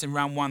furthest in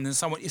round 1 than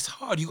someone. It's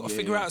hard. You got to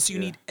figure out. So you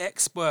need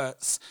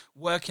experts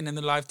working in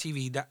the live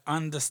TV that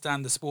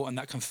understand the sport and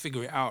that can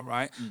figure it out,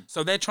 right?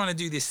 So they're trying to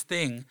do this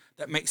thing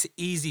that makes it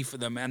easy for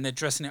them, and they're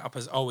dressing it up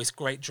as, oh, it's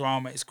great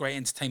drama, it's great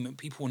entertainment.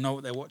 People know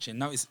what they're watching.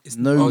 No, it's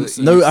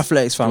no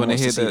athletics fan You want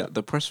wants to to hear see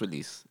the press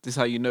release? This is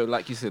how you know,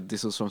 like you said,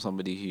 this was from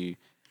somebody who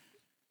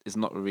is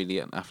not really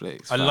an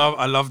athletics fan.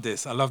 I love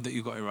this. I love that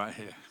you got it right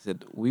here. He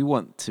said, "We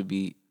want to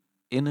be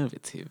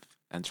innovative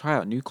and try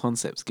out new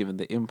concepts given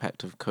the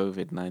impact of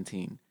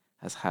COVID-19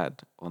 has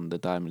had on the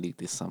Diamond League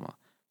this summer.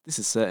 This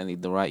is certainly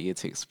the right year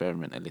to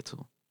experiment a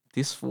little.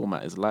 This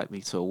format is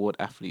likely to award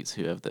athletes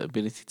who have the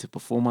ability to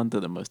perform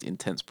under the most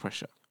intense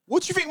pressure."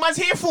 What do you think man's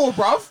here for,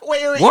 bruv?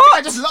 Wait, What?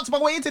 I just locked my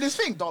way into this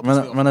thing. Don't Man,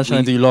 I'm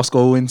trying to do lost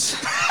goal wins.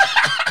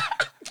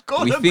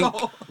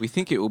 We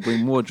think it will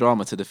bring more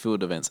drama to the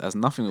field events as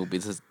nothing will be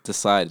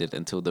decided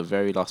until the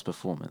very last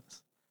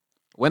performance.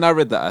 When I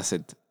read that, I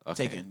said,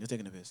 okay. You're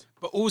taking a piss.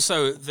 But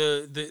also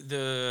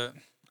the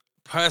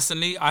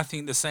personally, I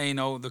think the saying,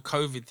 "Oh, the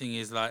COVID thing"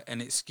 is like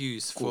an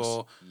excuse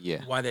for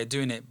why they're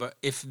doing it. But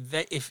if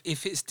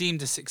it's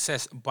deemed a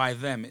success by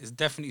them, it's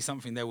definitely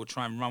something they will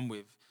try and run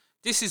with.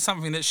 This is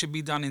something that should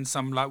be done in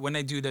some, like when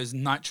they do those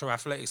nitro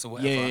athletics or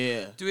whatever.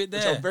 Yeah. Do it there.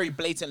 Which are very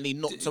blatantly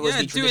not supposed to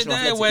be do it traditional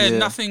there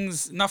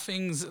athletics. where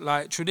nothing's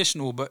like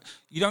traditional, but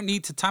you don't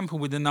need to tamper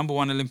with the number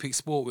 1 Olympic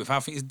sport with. I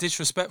think it's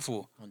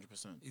disrespectful.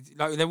 100%.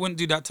 Like they wouldn't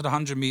do that to the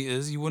 100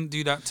 meters. You wouldn't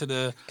do that to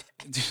the.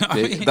 Do you know what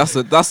I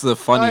mean? That's the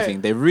funny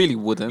thing. They really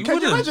wouldn't.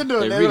 Can you imagine They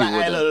doing really like,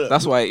 wouldn't. look,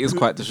 That's why it is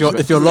quite disrespectful.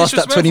 If you're lost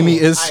at 20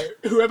 meters,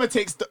 whoever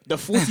takes the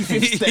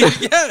 45th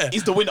step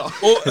is the winner.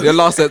 You're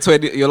lost at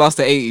 20. You're lost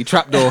at 80.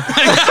 Trapdoor.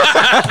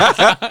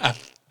 that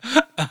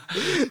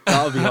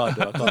would be hard.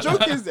 Though. The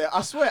joke is that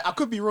I swear I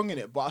could be wrong in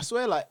it, but I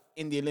swear like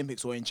in the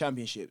Olympics or in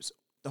championships,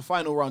 the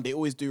final round they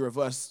always do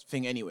reverse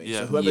thing anyway. Yeah.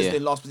 So whoever's Yeah.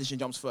 in last position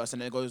jumps first,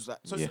 and then it goes like.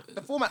 So Yeah.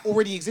 the format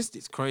already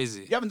existed.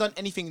 Crazy. You haven't done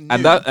anything new.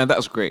 and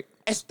that's great.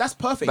 That's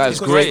perfect. That's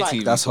because great it's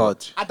like, TV. That's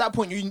hard. At that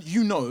point,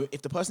 you know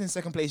if the person in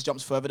second place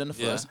jumps further than the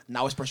first,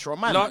 now it's pressure on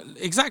man.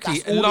 Exactly.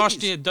 That's all And it last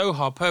is. year,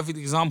 Doha, perfect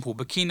example.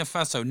 Burkina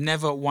Faso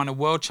never won a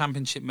world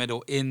championship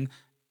medal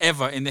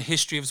ever in the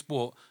history of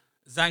sport.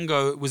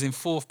 Zango was in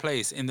 4th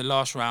place in the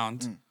last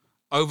round,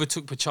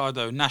 overtook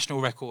Pachado, national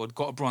record,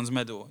 got a bronze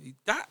medal.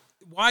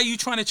 Why are you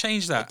trying to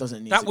change that?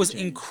 doesn't need That to be was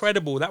changed.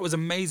 incredible. That was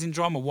amazing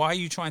drama. Why are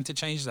you trying to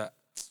change that?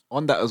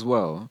 On that as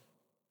well,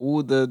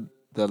 all the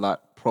like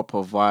proper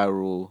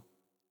viral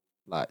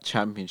like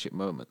championship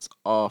moments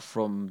are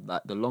from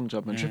like the long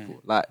jump and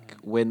triple. Like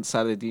when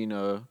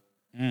Saladino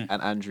and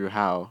Andrew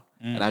Howe.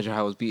 And Andrew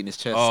Howe was beating his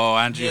chest. Oh,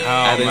 Andrew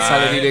Howe. And then man.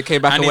 Saladino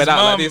came back and went his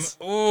out like mum, this.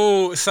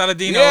 Oh,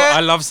 Saladino. Yeah.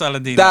 I love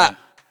Saladino. That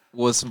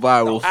was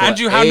viral for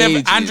Andrew Howe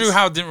ages. Andrew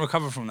Howe didn't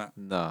recover from that.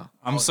 No.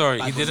 I'm sorry,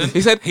 he didn't.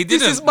 He said, he didn't.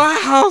 "This is my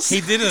house." He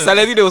didn't.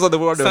 Saladino was on the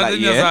board. Like,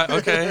 Saladino's yeah. like,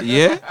 okay.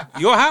 Yeah.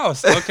 Your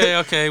house.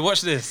 Okay.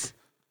 Watch this.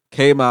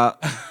 Came out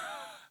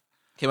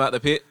the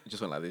pit,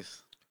 just went like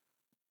this.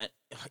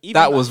 Even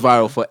That was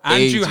viral for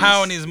ages. Andrew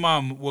Howe and his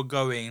mum were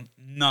going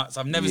nuts.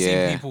 I've never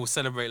Yeah. seen people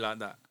celebrate like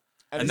that.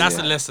 And it's that's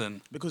like- a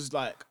lesson. because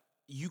like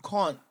you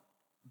can't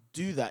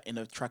do that in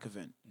a track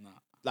event.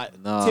 Like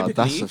No, typically,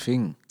 that's the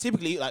thing.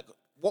 typically like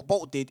what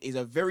Bolt did is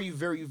a very,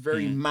 very,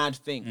 very mad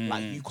thing.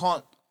 Like you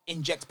can't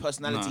inject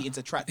personality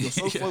into track. You're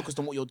so focused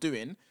on what you're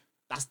doing.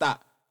 That's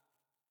that.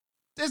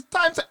 There's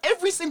times that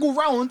every single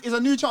round is a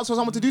new chance for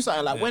someone to do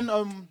something. Like when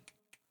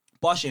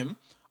Bashim,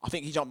 I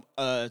think he jumped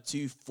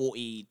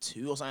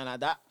 242 or something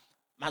like that.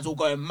 Man's all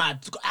going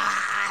mad.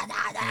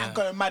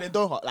 Going mad in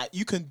Doha. Like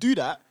you can do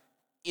that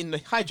in the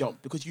high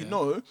jump because you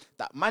know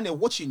that man they're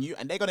watching you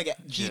and they're gonna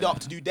get G'd up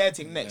to do their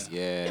thing next.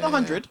 Yeah. In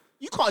 100,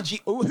 you can't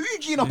G. Who you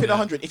G'ing up in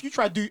 100? If you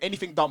try to do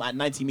anything dumb at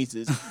 90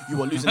 meters, you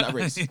are losing that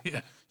race.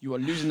 You are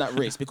losing that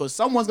race because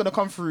someone's gonna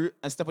come through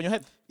and step on your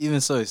head.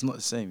 Even so, it's not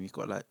the same. You've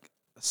got like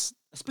A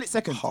split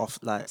second. half,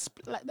 like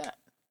Split like that.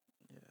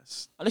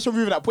 Yes. Unless you're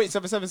moving at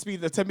 0.77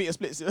 speed, the 10 meter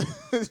splits.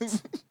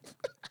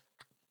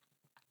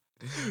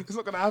 It's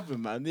not gonna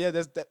happen, man.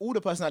 Yeah, all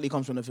the personality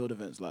comes from the field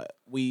events. Like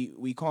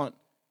we can't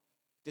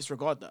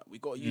disregard that. We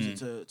got to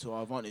use it to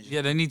our advantage.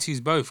 Yeah, they need to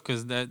use both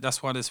because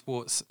that's why the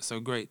sport's so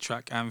great,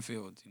 track and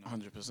field.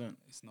 100%.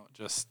 It's not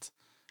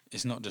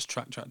just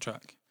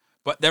track.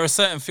 But there are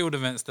certain field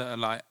events that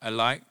are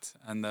liked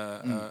and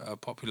are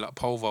popular. Like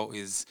pole vault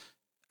is,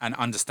 and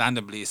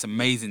understandably, it's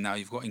amazing now.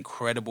 You've got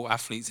incredible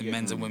athletes in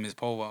men's and women's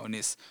pole vault, and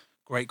it's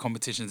great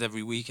competitions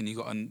every week, and you've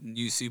got a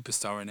new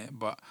superstar in it.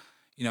 But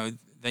you know,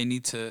 they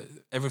need to.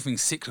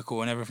 Everything's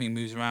cyclical and everything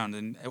moves around,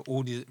 and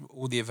all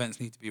the events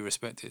need to be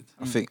respected.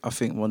 I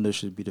think Wonder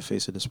should be the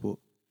face of the sport.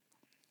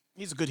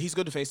 He's good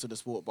the face of the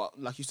sport,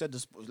 but like you said,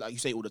 like you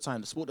say all the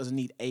time, the sport doesn't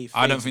need a face.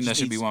 I don't think there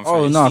should be one face.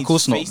 Oh no, of needs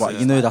course not. faces, But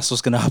you know that's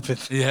what's gonna happen.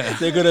 Yeah.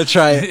 They're gonna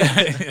try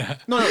it. Yeah.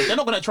 No, they're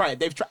not gonna try it.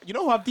 They've tried. You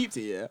know how deep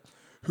it, yeah.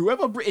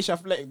 Whoever not British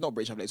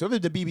athletics, whoever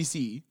the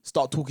BBC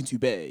start talking to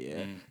bare,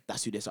 yeah,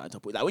 that's who they're starting to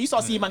put. Like when you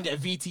start seeing man get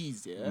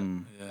VTs,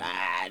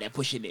 they're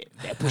pushing it.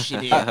 They're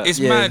pushing it. It's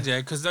mad, yeah,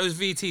 because those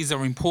VTs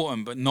are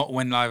important, but not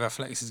when live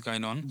athletics is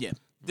going on. Yeah.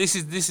 This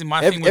is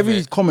my thing with Every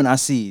it. comment I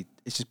see,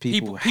 it's just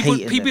people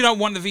hating People them. don't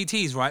want the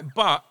VTs, right?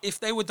 But if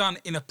they were done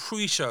in a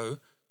pre-show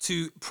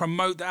to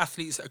promote the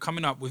athletes that are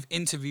coming up with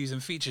interviews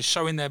and features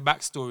showing their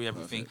backstory,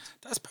 everything,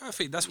 that's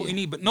perfect. That's what you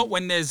need. But not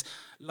when there's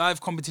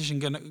live competition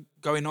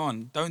going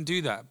on. Don't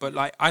do that. But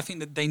like, I think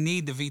that they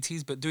need the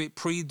VTs, but do it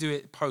pre, do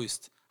it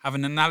post. Have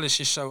an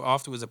analysis show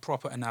afterwards, a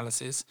proper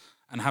analysis,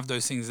 and have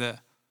those things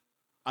there.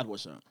 I'd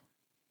watch that.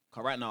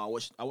 Cause right now I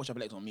watch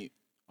athletics on mute.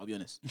 I'll be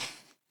honest.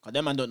 Cause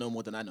them man don't know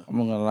more than I know. I'm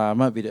not gonna lie, I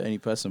might be the only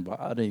person,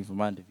 but I don't even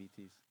mind the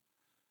VTs.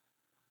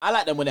 I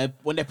like them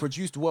when they're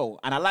produced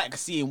well, and I like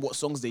seeing what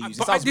songs they use.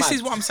 But this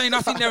is what I'm saying.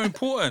 I think they're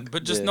important,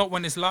 but just not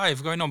when it's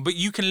live going on. But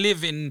you can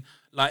live in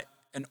like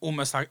an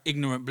almost like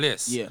ignorant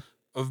bliss,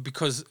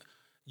 because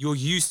you're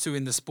used to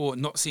in the sport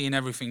not seeing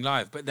everything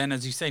live. But then,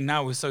 as you say,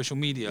 now with social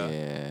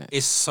media,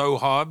 it's so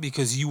hard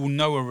because you will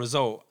know a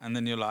result, and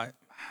then you're like,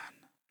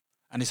 man,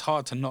 and it's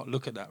hard to not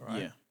look at that,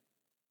 right? Yeah.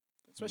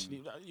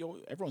 Especially,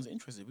 everyone's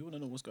interested. We want to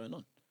know what's going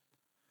on.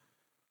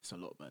 It's a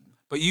lot, man.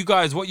 But you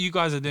guys, what you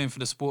guys are doing for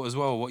the sport as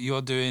well, what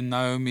you're doing,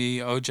 Naomi,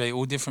 OJ,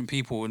 all different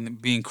people,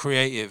 and being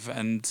creative,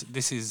 and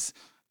this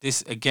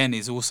again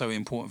is also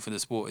important for the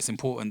sport. It's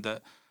important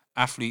that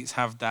athletes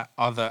have that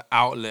other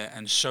outlet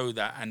and show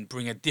that and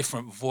bring a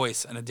different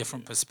voice and a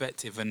different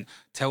perspective and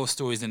tell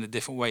stories in a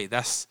different way.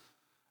 That's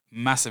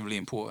massively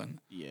important.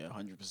 Yeah,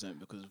 100%.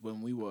 Because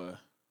when we were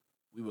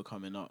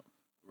coming up,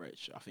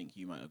 Rich, I think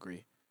you might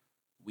agree.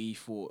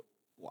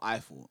 I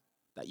thought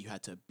that you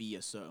had to be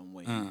a certain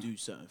way and do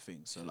certain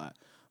things. So like,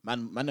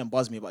 man them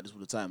buzz me about this all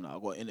the time. Like I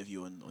got an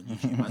interview on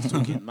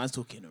YouTube. Man's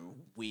talking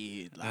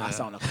weird. Like I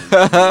sound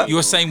like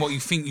you're saying what you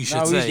think you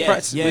should say.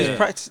 Yeah.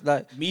 Practice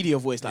like media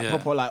voice, like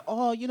proper, like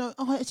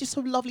it's just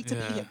so lovely to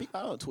be here.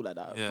 I don't talk like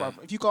that. Yeah.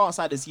 Bruv. If you go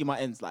outside and see my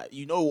ends, like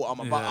you know what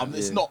I'm about.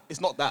 It's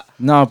not that.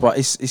 no, but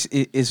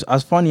it's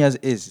as funny as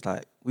it is.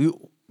 Like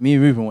me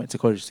and Ruben went to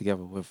college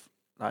together with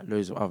like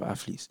loads of other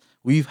athletes.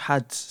 We've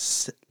had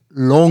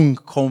long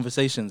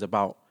conversations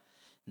about,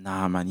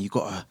 nah, man, you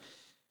gotta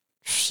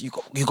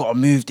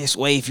move this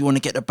way if you want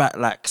to get the back.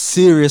 Like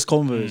serious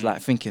convos,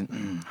 like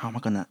thinking, how am I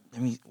gonna?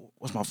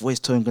 What's my voice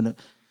tone gonna?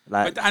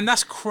 Like, and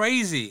that's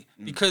crazy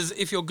because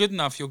if you're good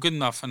enough, you're good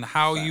enough, and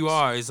how you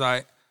are is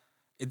like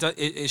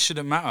it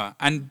shouldn't matter.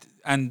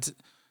 And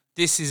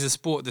this is a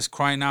sport that's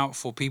crying out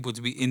for people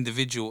to be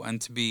individual and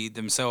to be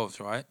themselves,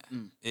 right?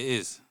 It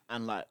is,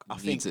 and like I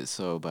Needs think it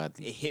so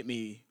badly. it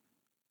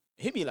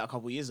hit me like a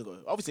couple of years ago.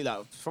 Obviously,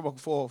 like for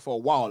a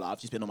while, like, I've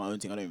just been on my own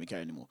thing. I don't even care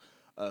anymore.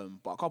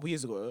 But a couple of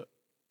years ago,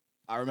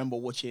 I remember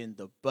watching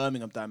the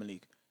Birmingham Diamond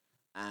League,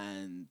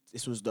 and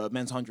this was the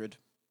men's 100,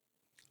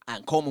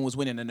 and Coleman was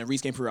winning, and then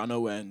Reece came through out of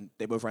nowhere, and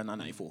they both ran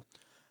 994.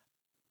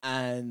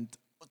 And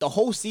the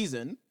whole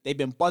season, they've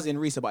been buzzing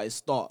Reece about his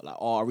start. Like,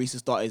 Reece's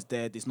start is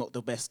dead. It's not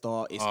the best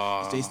start.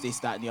 It's this,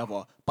 that, and the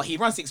other. But he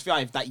ran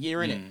 6'5" that year,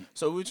 innit?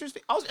 So it was just,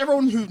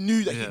 everyone who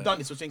knew that he'd done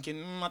this was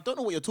thinking, I don't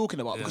know what you're talking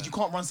about because you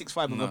can't run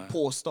 6'5" with a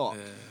poor start.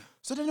 Yeah.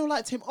 So then they were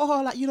like to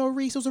him,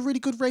 Reece, it was a really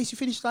good race. You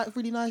finished like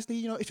really nicely.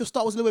 You know, if your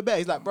start was a little bit better,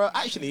 he's like, bro,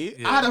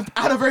 actually, I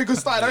had a very good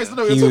start. I don't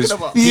know what you're talking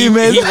about. He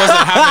wasn't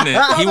having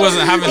it. He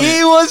wasn't having it.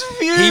 He was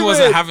fuming. He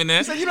wasn't having it.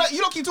 He said, you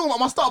don't keep talking about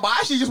my start, but I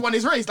actually just won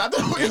this race. Like, I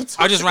don't know what you're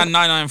talking I just ran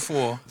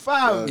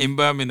 994 in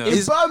Birmingham.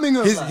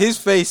 His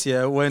face,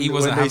 when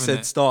they said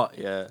it. start,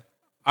 yeah.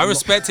 I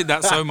respected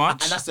that so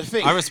much. And that's the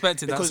thing. I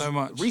respected that because so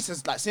much. Reece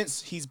is, like,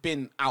 since he's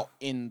been out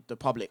in the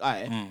public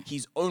eye,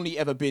 he's only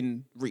ever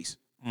been Reece.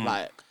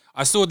 Like,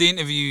 I saw the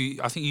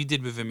interview I think you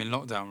did with him in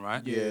lockdown,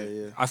 right?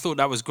 Yeah. I thought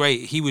that was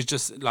great. He was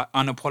just like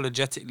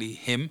unapologetically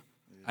him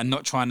and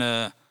not trying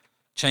to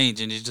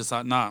change. And he's just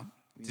like, nah,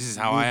 this is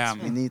how I am.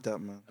 We need that,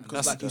 man.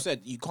 Because like you said,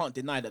 you can't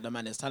deny that the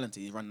man is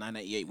talented. He ran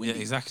 988 winning.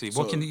 Yeah, exactly.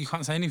 So You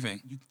can't say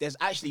anything. there's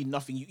actually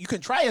nothing. You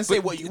can try and say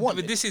what you want.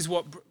 But this is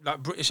what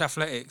like British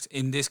athletics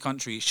in this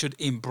country should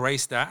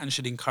embrace that and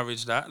should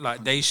encourage that. Like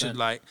 100%. They should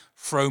like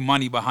throw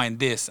money behind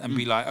this and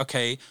be like,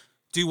 okay,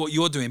 do what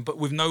you're doing, but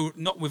with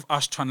not with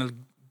us trying to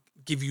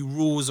give you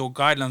rules or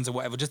guidelines or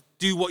whatever. Just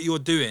do what you're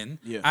doing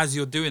as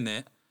you're doing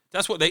it.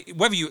 That's what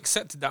whether you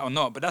accepted that or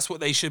not, but that's what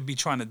they should be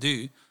trying to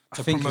do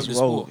to promote the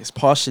sport. It's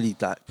partially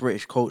that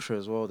British culture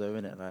as well, though,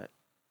 isn't it? Like,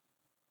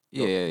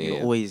 you're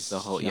always the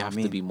whole. You have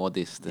to be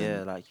modest.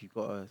 Yeah, like you've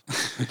got to.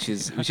 which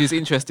is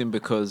interesting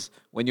because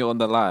when you're on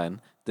the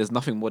line, there's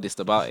nothing modest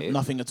about it.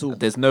 Nothing at all.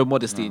 There's no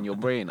modesty in your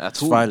brain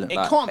at all. Violent. It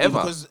like, can't be ever.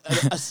 because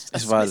a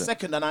split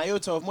second, an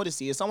iota of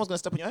modesty, is someone's gonna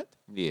step on your head.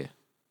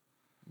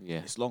 Yeah.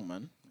 It's long,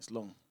 man. It's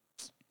long.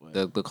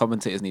 The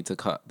commentators need to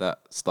cut that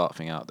start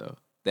thing out though.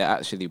 They're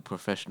actually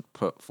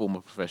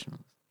former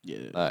professionals.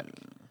 Yeah. Like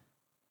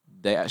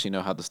they actually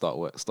know how the start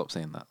works. Stop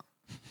saying that.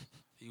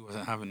 He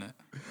wasn't having it.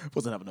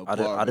 Wasn't having no I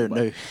bar, don't but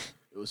know.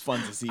 It was fun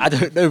to see. I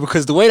don't know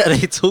because the way that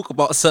they talk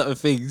about certain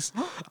things,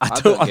 I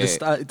don't don't get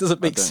understand. It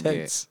doesn't make don't get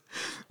it. sense.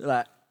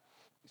 Like,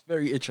 it's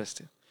very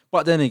interesting.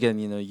 But then again,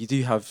 you know, you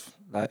do have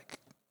like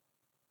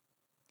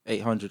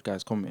 800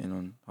 guys commenting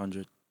on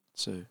 100.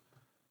 So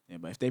Yeah,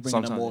 but if they bring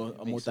in a Sometimes more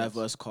it makes sense.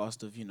 diverse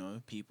cast of, you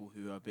know, people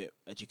who are a bit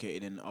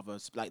educated in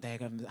others, like they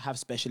have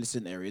specialists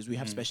in areas. We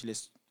have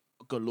specialists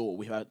galore.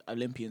 We've had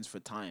Olympians for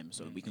time,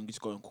 so we can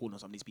just go and call on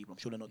some of these people. I'm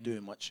sure they're not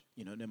doing much.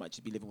 You know, they might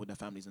just be living with their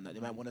families and that. They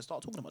might want to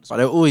start talking about this. but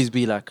there'll always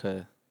be like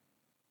a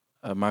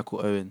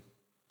Michael Owen,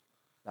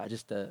 like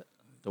just the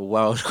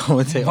wild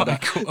commentator,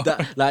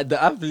 that like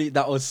the athlete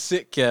that was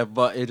sick, yeah.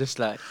 But it just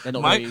like They're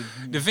not Mike,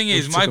 very, the thing we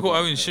is, talk Michael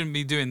about Owen it. shouldn't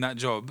be doing that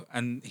job,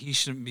 and he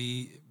shouldn't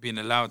be being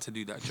allowed to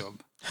do that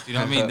job. You know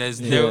what I mean? There's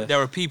Yeah. there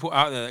are people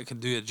out there that can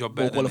do a job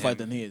more better qualified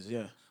than than him. he is.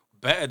 Yeah,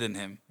 Better than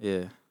him.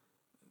 yeah.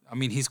 I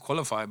mean, he's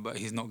qualified, but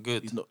he's not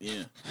good. he's not. Yeah, You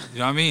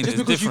know what I mean? just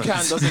There's because you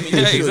difference. can doesn't mean you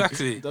yeah, should.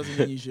 exactly, Doesn't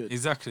mean you should.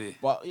 exactly.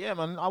 But yeah,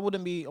 man, I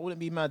wouldn't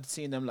be mad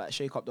seeing them like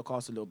shake up the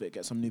cast a little bit,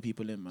 get some new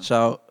people in, man.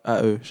 Shout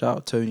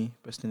out Tony,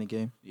 best in the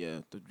game. Yeah,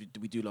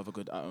 we do love a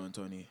good Atto and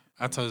Tony.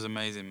 Atto's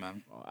amazing,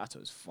 man. Oh,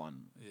 Atto's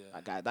fun.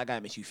 Yeah. That guy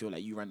makes you feel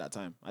like you ran that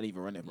time. I didn't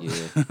even run it, bro.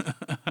 Yeah.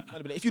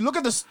 If you look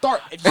at the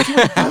start, if you see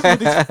what he does with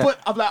his foot,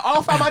 I'm like,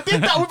 oh fam, I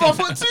did that with my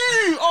foot too.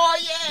 Oh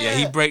yeah. Yeah,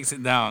 he breaks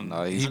it down.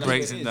 No, he he's And that's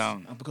breaks what it is.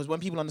 down. And because when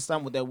people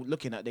understand what they're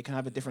looking at, they can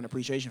have a different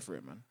appreciation for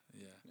it, man.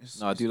 Yeah,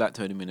 No, I do like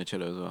Tony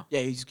Minicello as well.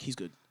 Yeah, he's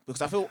good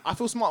because I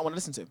feel smart when I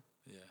listen to him.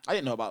 yeah, I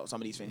didn't know about some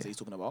of these things that he's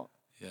talking about.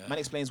 yeah. Man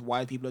explains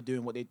why people are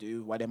doing what they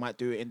do, why they might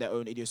do it in their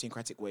own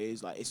idiosyncratic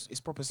ways. Like it's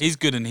proper. He's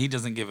good, and he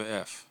doesn't give a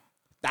f,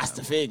 That's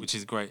the thing. which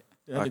is great.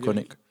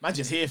 Iconic. Man,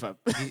 just here, fam.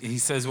 He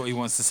says what he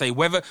wants to say.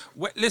 Whether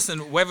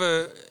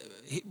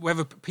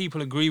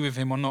people agree with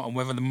him or not, and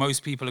whether the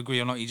most people agree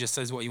or not, he just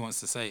says what he wants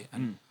to say.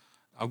 And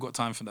I've got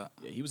time for that.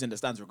 Yeah, he was in the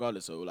stands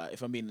regardless. So like,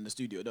 if I'm being in the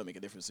studio, it don't make a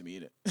difference to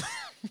me, innit?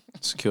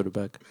 Secure the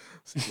bag.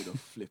 Secure the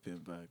flipping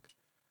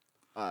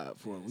bag.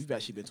 We've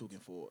actually been talking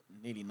for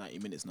nearly 90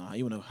 minutes now. How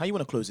you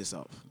wanna close this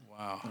up?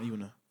 Wow. How you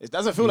wanna? It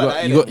doesn't feel You like got,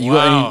 that. you, innit? got, you,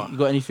 Wow. got you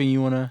got anything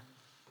you wanna?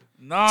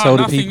 No, Tell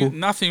the people.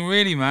 nothing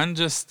really, man.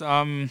 Just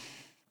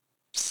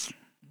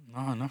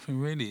no, nothing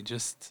really.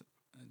 Just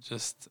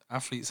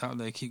athletes out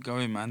there, keep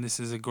going, man. This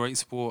is a great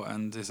sport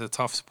and it's a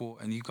tough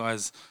sport, and you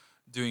guys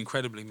do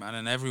incredibly, man.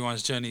 And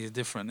everyone's journey is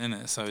different,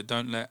 innit? So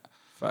don't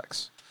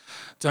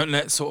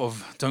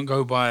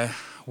go by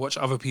watch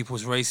other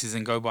people's races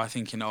and go by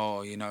thinking,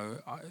 oh, you know,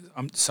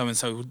 I'm so and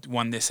so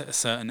won this at a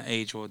certain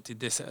age or did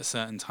this at a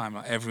certain time.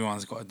 Like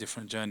everyone's got a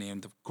different journey,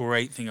 and the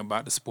great thing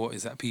about the sport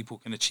is that people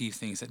can achieve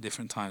things at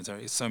different times. There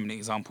is so many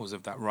examples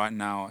of that right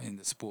now in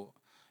the sport.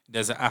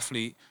 There's an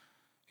athlete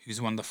who's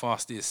one of the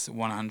fastest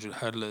 100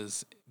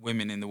 hurdlers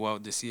women in the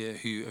world this year,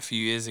 who a few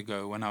years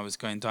ago when I was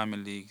going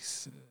Diamond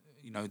Leagues,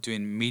 you know,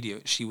 doing media,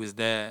 she was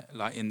there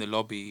like in the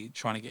lobby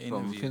trying to get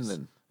From interviews.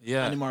 Finland.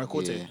 Yeah. Annie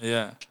Maracorte.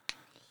 Yeah.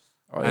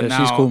 Oh, And yeah, now,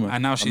 she's cool, man.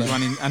 and now she's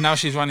running. And now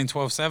she's running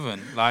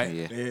 12.7, like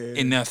Yeah.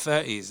 in her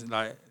 30s.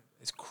 Like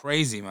it's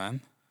crazy, man.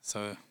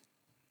 So,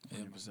 yeah.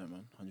 100%,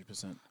 man.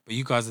 100%. But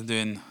you guys are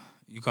doing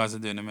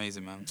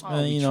amazing, man.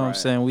 You know what I'm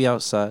saying? We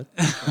outside.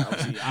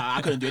 Obviously,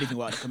 I couldn't do anything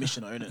without the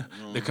commissioner,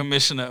 innit? The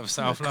commissioner of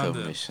South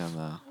London.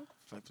 Commissioner.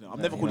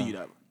 I'm never calling you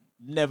that.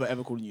 Never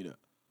ever calling you that.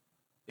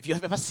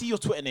 If I see your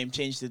Twitter name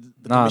change to the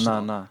Nah.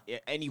 commissioner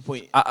at any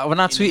point, When I in the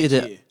tweeted next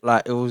it, year.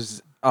 like it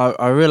was,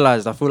 I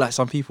realized I feel like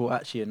some people were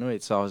actually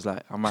annoyed, so I was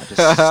like, I might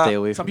just stay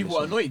away Some from people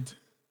are this one. annoyed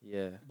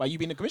Yeah, by you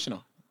being the commissioner.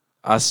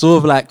 I saw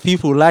like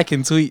people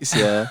liking tweets,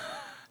 yeah,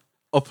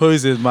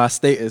 opposing my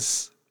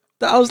status.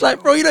 That I was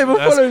like, bro, you don't even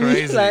That's follow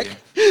crazy. me. Like,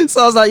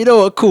 so I was like, you know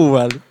what, cool,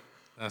 man,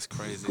 That's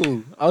crazy.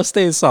 cool. I'll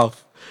stay in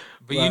South.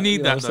 But you Right, need you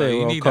know that what I'm though. saying? You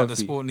Well, need that. The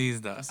comfy. sport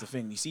needs that. That's the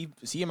thing. You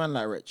see a man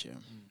like Rich, yeah.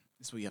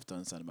 This is what you have to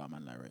understand about a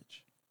man like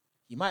Rich.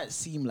 He might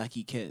seem like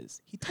he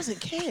cares. He doesn't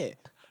care.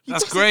 He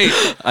That's doesn't- great.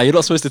 You're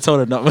not supposed to tell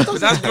them that, man. But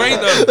that's great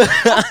though.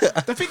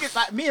 The thing is,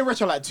 like, me and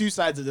Rich are like two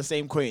sides of the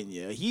same coin,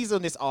 yeah. He's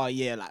on this, I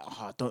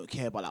don't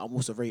care, but like, I'm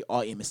also very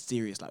arty and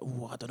mysterious. Like,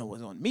 I don't know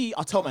what's on. Me,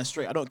 I'll tell man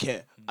straight, I don't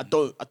care. I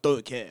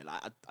don't care.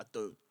 Like, I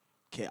don't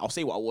care. I'll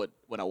say what I want,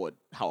 when I want,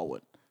 how I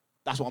want.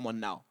 That's what I'm on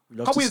now.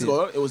 Love A couple to years see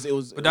ago, it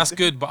was. But that's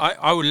good. But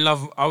I would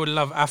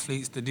love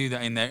athletes to do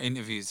that in their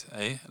interviews,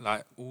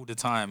 like all the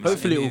time. like,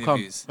 Hopefully in it the will come.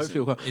 interviews. Hopefully it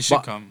will come. It should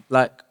But, come.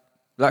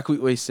 Like we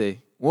always say,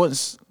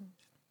 once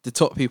the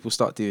top people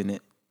start doing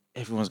it,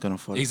 everyone's gonna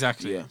follow.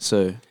 Exactly. Yeah.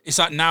 So It's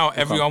like now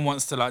everyone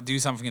wants to like do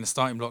something in the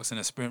starting blocks in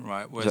a sprint,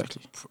 right? Whereas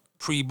Exactly.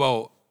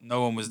 pre-bolt,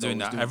 no one was doing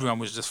was that. doing Everyone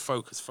was just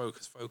focus,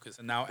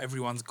 and now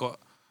everyone's got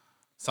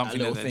something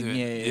little that they're thing,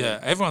 doing. yeah.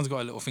 Everyone's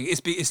got a little thing.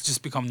 It's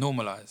just become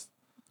normalized.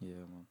 yeah,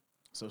 man.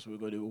 So that's what we're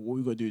gonna do. What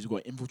we're gonna do is we're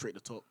gonna infiltrate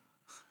the top,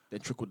 then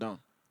trickle down.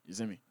 You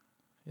see me?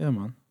 Yeah,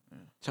 man.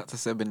 Chat to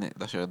Seb in it.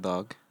 That's your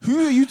dog.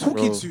 Who are you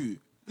talking Bro. to?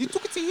 You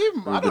talking to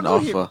him? I Ruben don't know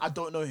him. Arthur. I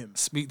don't know him.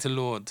 Speak to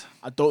Lord.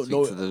 I don't Speak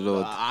know. to the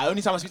Lord.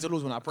 Only time I speak to the Lord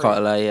is when I pray.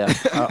 Can't lie, yeah.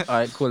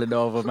 I ain't calling the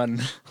other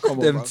man. Come on,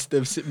 them, bro.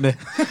 them sitting there.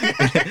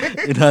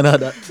 You know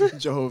that.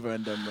 Jehovah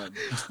and them,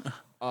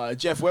 man.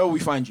 Jeff, where will we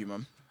find you,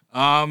 man?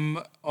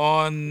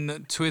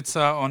 On Twitter,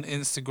 on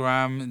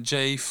Instagram,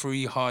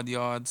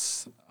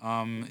 J3HardYards.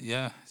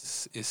 Yeah,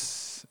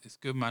 it's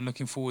good, man.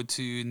 Looking forward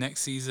to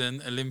next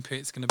season.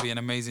 Olympics going to be an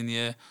amazing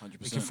year.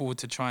 100%. Looking forward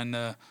to trying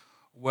to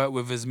work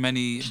with as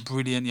many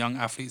brilliant young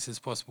athletes as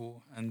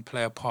possible and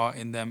play a part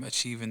in them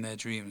achieving their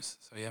dreams.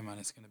 So yeah, man,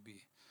 it's gonna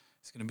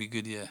be a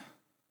good year.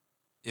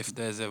 If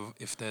there's a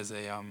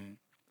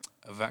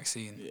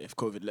vaccine. Yeah, if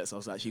COVID lets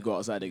us actually go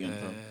outside again,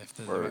 fam. If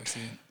there's a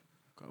vaccine.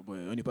 God, boy,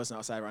 only person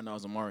outside right now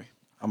is Amari.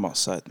 I'm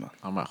outside, man.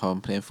 I'm at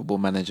home playing Football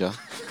Manager.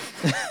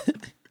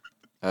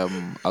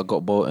 I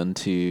got Bolton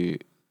to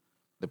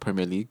the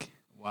Premier League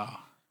Wow,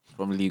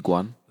 from League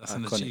One. that's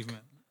an Iconic.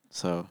 achievement.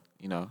 So,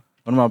 you know,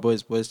 One of my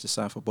boys just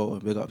signed for Bolton.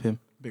 Big up him.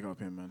 Big up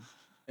him, man.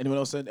 Anyone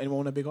else? Anyone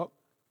want to big up?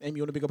 Amy,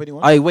 you want to big up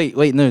anyone?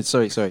 Wait, no,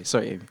 sorry,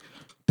 Amy.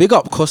 Big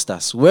up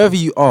Costas, wherever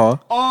you are.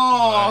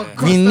 Oh,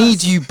 We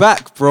need you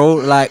back, bro.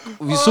 Like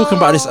we was talking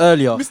about this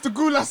earlier. Mr.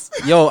 Gulas.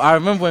 Yo, I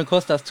remember when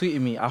Costas tweeted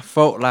me. I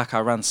felt like I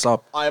ran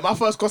sub. My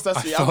first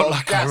Costas tweet. felt got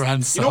like I gassed. ran You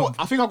know sub. what?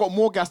 I think I got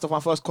more gassed off my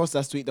first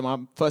Costas tweet than my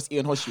first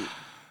Ian Hodge tweet.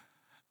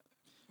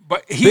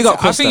 But Big up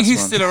I think Costas, he's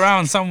man. still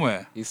around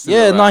somewhere. he's still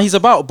Yeah, around. nah, he's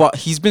about, but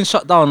he's been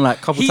shut down like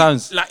a couple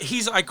times.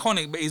 He's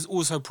iconic, but he's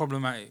also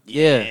problematic.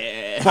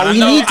 Yeah, but And I we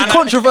know- need the and I-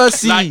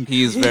 controversy. like,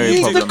 He is very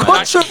He's the problematic.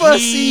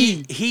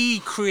 controversy. He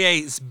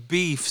creates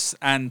beefs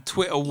and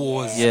Twitter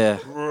wars. Yeah.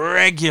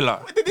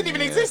 Regular. They didn't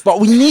even exist.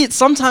 But you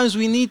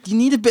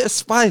need a bit of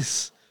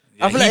spice.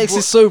 Yeah, Athletics he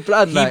is so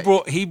bland.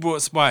 He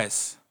brought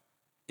spice.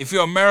 If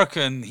you're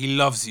American, he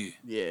loves you.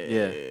 Yeah.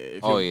 Yeah.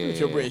 If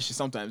you're British,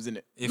 sometimes, isn't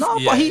it?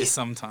 But It's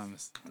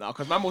sometimes. No,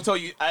 because man will tell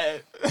you.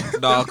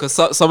 No, because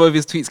some of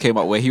his tweets came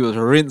up where he was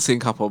rinsing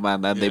couple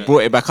man, and they Yeah. brought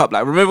it back up.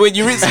 Like, remember when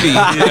you rinsed me?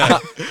 Yeah.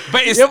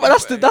 But it's yeah, but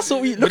that's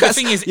what we But look the at.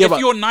 thing is, yeah, if but,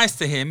 you're nice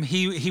to him,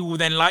 he will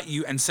then like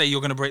you and say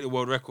you're gonna break the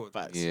world record.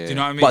 Facts. Yeah. Do you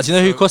know what I mean? but do you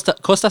know who So-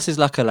 Costas is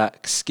like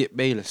Skip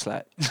Bayless,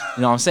 like you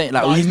know what I'm saying?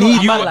 Like No, we he's not need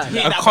that you. bad, Like, he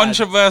ain't a that bad.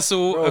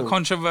 controversial, Bro. a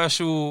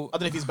controversial. I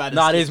don't know if he's bad.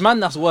 nah, there's man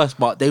that's worse,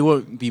 but they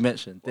won't be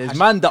mentioned. There's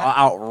man that are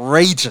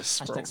outrageous,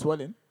 bro. Hashtag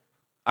swelling.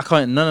 I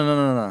can't.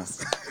 No.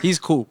 He's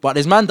cool, but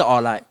there's man that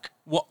are like,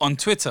 What on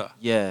Twitter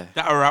yeah,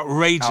 that are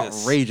outrageous.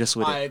 outrageous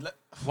with it.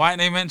 Why aren't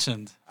they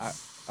mentioned?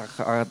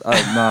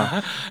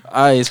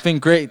 Nah, it's been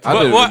great. I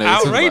don't What even know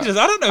what you're talking outrageous?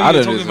 about. I don't know I what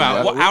you're don't talking know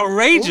about. what What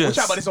outrageous? We'll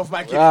chat about this off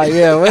mic.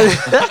 Yeah.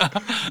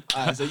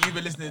 Wait, So you've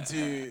been listening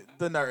to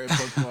the Narrative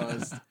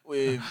Podcast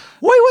with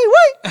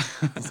wait.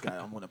 this guy.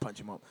 I'm gonna punch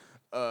him up.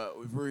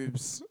 With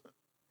Rubes,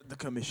 the The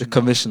commissioner,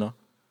 commissioner.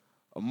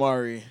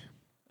 Amari,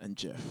 and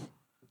Jeff.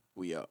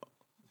 We out.